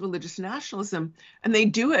as religious nationalism, and they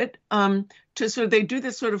do it they do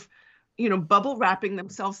this sort of, bubble wrapping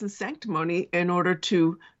themselves in sanctimony in order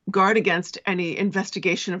to guard against any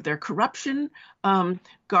investigation of their corruption,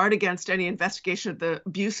 guard against any investigation of the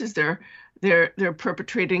abuses they're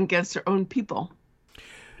perpetrating against their own people.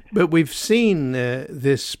 But we've seen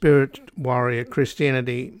this spirit warrior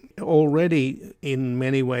Christianity already in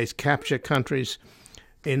many ways capture countries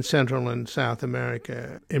in Central and South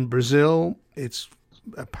America. In Brazil, it's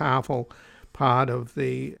a powerful part of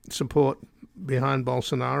the support behind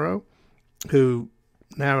Bolsonaro, who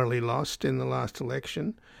narrowly lost in the last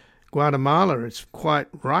election. Guatemala, it's quite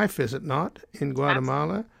rife, is it not, in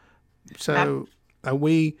Guatemala? So are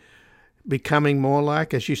we becoming more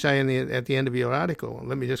like, as you say at the end of your article,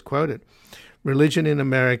 let me just quote it, religion in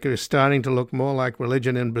America is starting to look more like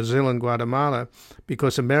religion in Brazil and Guatemala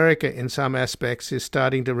because America in some aspects is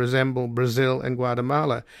starting to resemble Brazil and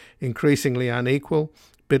Guatemala, increasingly unequal,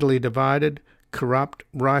 bitterly divided, corrupt,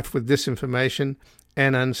 rife with disinformation,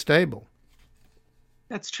 and unstable.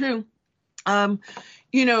 That's true. A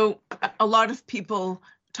lot of people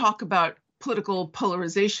talk about political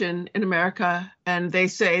polarization in America, and they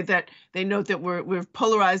say that they note that we're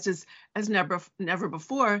polarized as never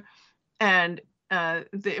before, and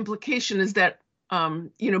the implication is that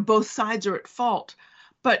both sides are at fault.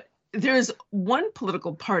 But there's one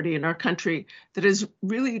political party in our country that is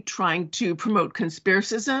really trying to promote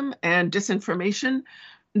conspiracism and disinformation.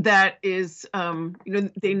 That is,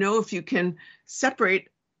 they know if you can separate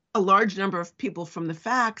a large number of people from the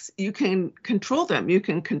facts, you can control them. You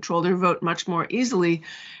can control their vote much more easily.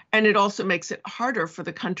 And it also makes it harder for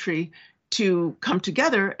the country to come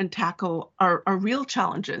together and tackle our real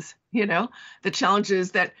challenges, the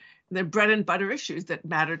challenges that the bread and butter issues that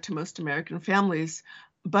matter to most American families.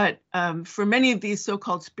 But for many of these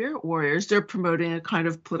so-called spirit warriors, they're promoting a kind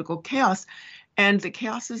of political chaos. And the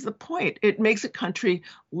chaos is the point. It makes a country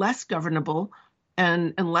less governable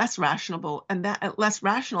and less rational, and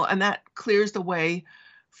that clears the way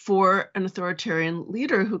for an authoritarian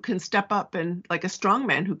leader who can step up and, like a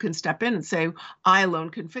strongman, who can step in and say, I alone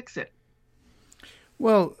can fix it.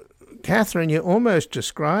 Well, Catherine, you're almost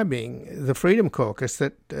describing the Freedom Caucus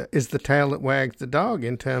that is the tail that wags the dog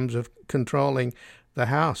in terms of controlling the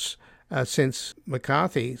House. since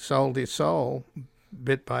McCarthy sold his soul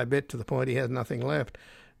bit by bit to the point he has nothing left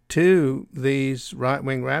to these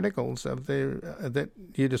right-wing radicals of that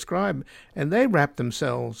you describe, and they wrap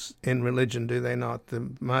themselves in religion, do they not?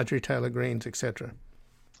 The Marjorie Taylor Greens, etc.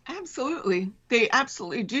 Absolutely. They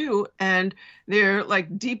absolutely do. And they're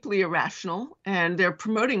like deeply irrational, and they're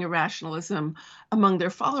promoting irrationalism among their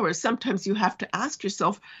followers. Sometimes you have to ask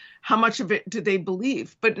yourself, how much of it do they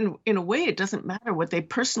believe? But in a way, it doesn't matter what they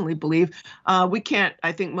personally believe. We can't,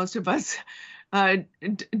 I think most of us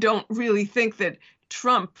don't really think that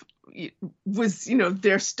Trump was,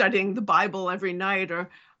 there studying the Bible every night or,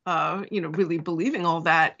 really believing all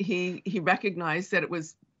that. He recognized that it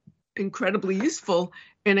was incredibly useful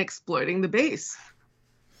in exploiting the base.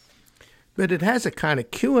 But it has a kind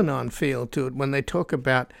of QAnon feel to it when they talk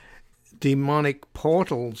about demonic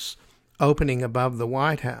portals opening above the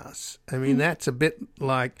White House. I mean, that's a bit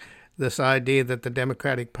like this idea that the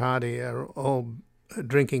Democratic Party are all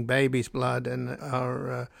drinking babies' blood and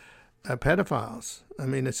are pedophiles. I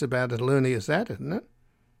mean, it's about as loony as that, isn't it?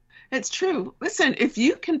 It's true. Listen, if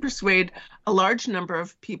you can persuade a large number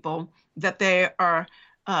of people that they are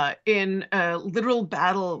in a literal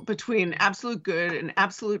battle between absolute good and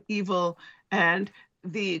absolute evil, and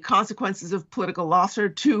the consequences of political loss are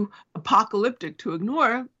too apocalyptic to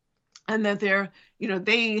ignore, and that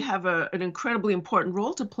they have an incredibly important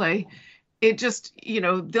role to play, it just,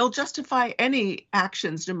 they'll justify any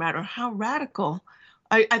actions, no matter how radical.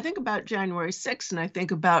 I think about January 6th, and I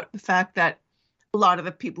think about the fact that a lot of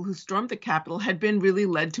the people who stormed the Capitol had been really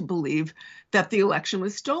led to believe that the election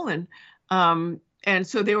was stolen. And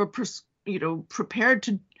so they were, prepared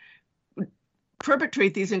to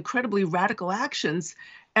perpetrate these incredibly radical actions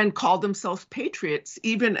and call themselves patriots,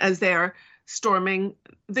 even as they are storming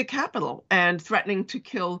the Capitol and threatening to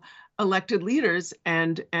kill elected leaders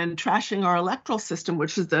and trashing our electoral system,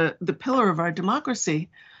 which is the pillar of our democracy.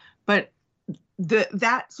 But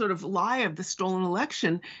that sort of lie of the stolen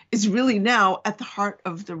election is really now at the heart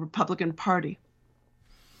of the Republican Party.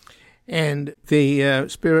 And the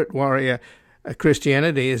spirit warrior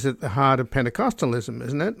Christianity is at the heart of Pentecostalism,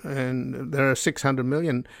 isn't it? And there are 600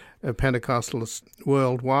 million Pentecostalists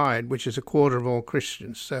worldwide, which is a quarter of all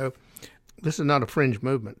Christians. So this is not a fringe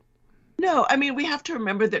movement. No, I mean, we have to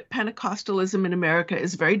remember that Pentecostalism in America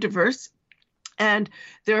is very diverse. And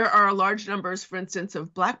there are large numbers, for instance,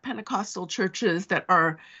 of Black Pentecostal churches that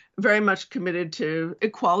are very much committed to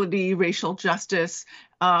equality, racial justice,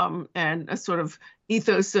 and a sort of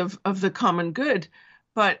ethos of the common good.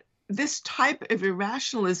 But this type of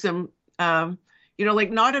irrationalism, not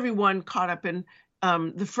everyone caught up in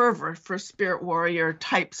the fervor for spirit warrior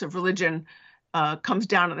types of religion comes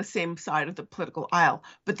down on the same side of the political aisle.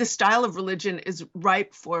 But the style of religion is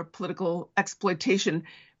ripe for political exploitation,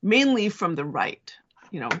 mainly from the right,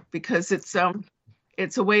 because it's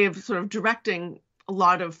a way of sort of directing a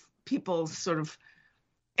lot of people's sort of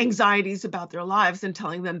anxieties about their lives and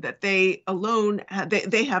telling them that they alone,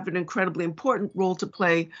 they have an incredibly important role to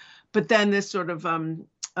play. But then this sort of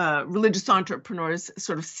religious entrepreneurs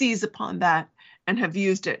sort of seize upon that and have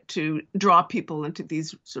used it to draw people into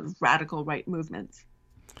these sort of radical right movements.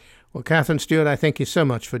 Well, Catherine Stewart, I thank you so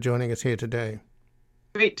much for joining us here today.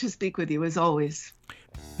 Great to speak with you, as always.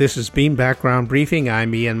 This has been Background Briefing.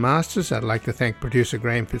 I'm Ian Masters. I'd like to thank producer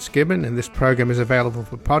Graham Fitzgibbon, and this program is available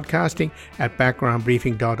for podcasting at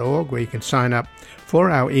backgroundbriefing.org, where you can sign up for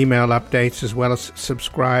our email updates as well as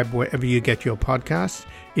subscribe wherever you get your podcasts.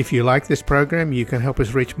 If you like this program, you can help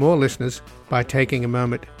us reach more listeners by taking a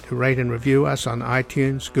moment to rate and review us on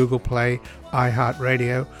iTunes, Google Play,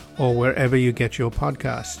 iHeartRadio, or wherever you get your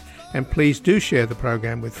podcasts. And please do share the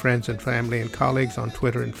program with friends and family and colleagues on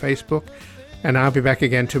Twitter and Facebook. And I'll be back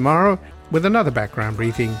again tomorrow with another Background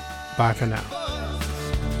Briefing. Bye for now.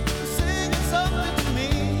 Sing something to me,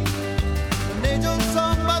 an angel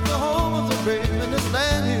song about the home of the brave in this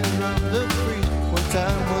land here under the free. One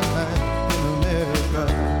time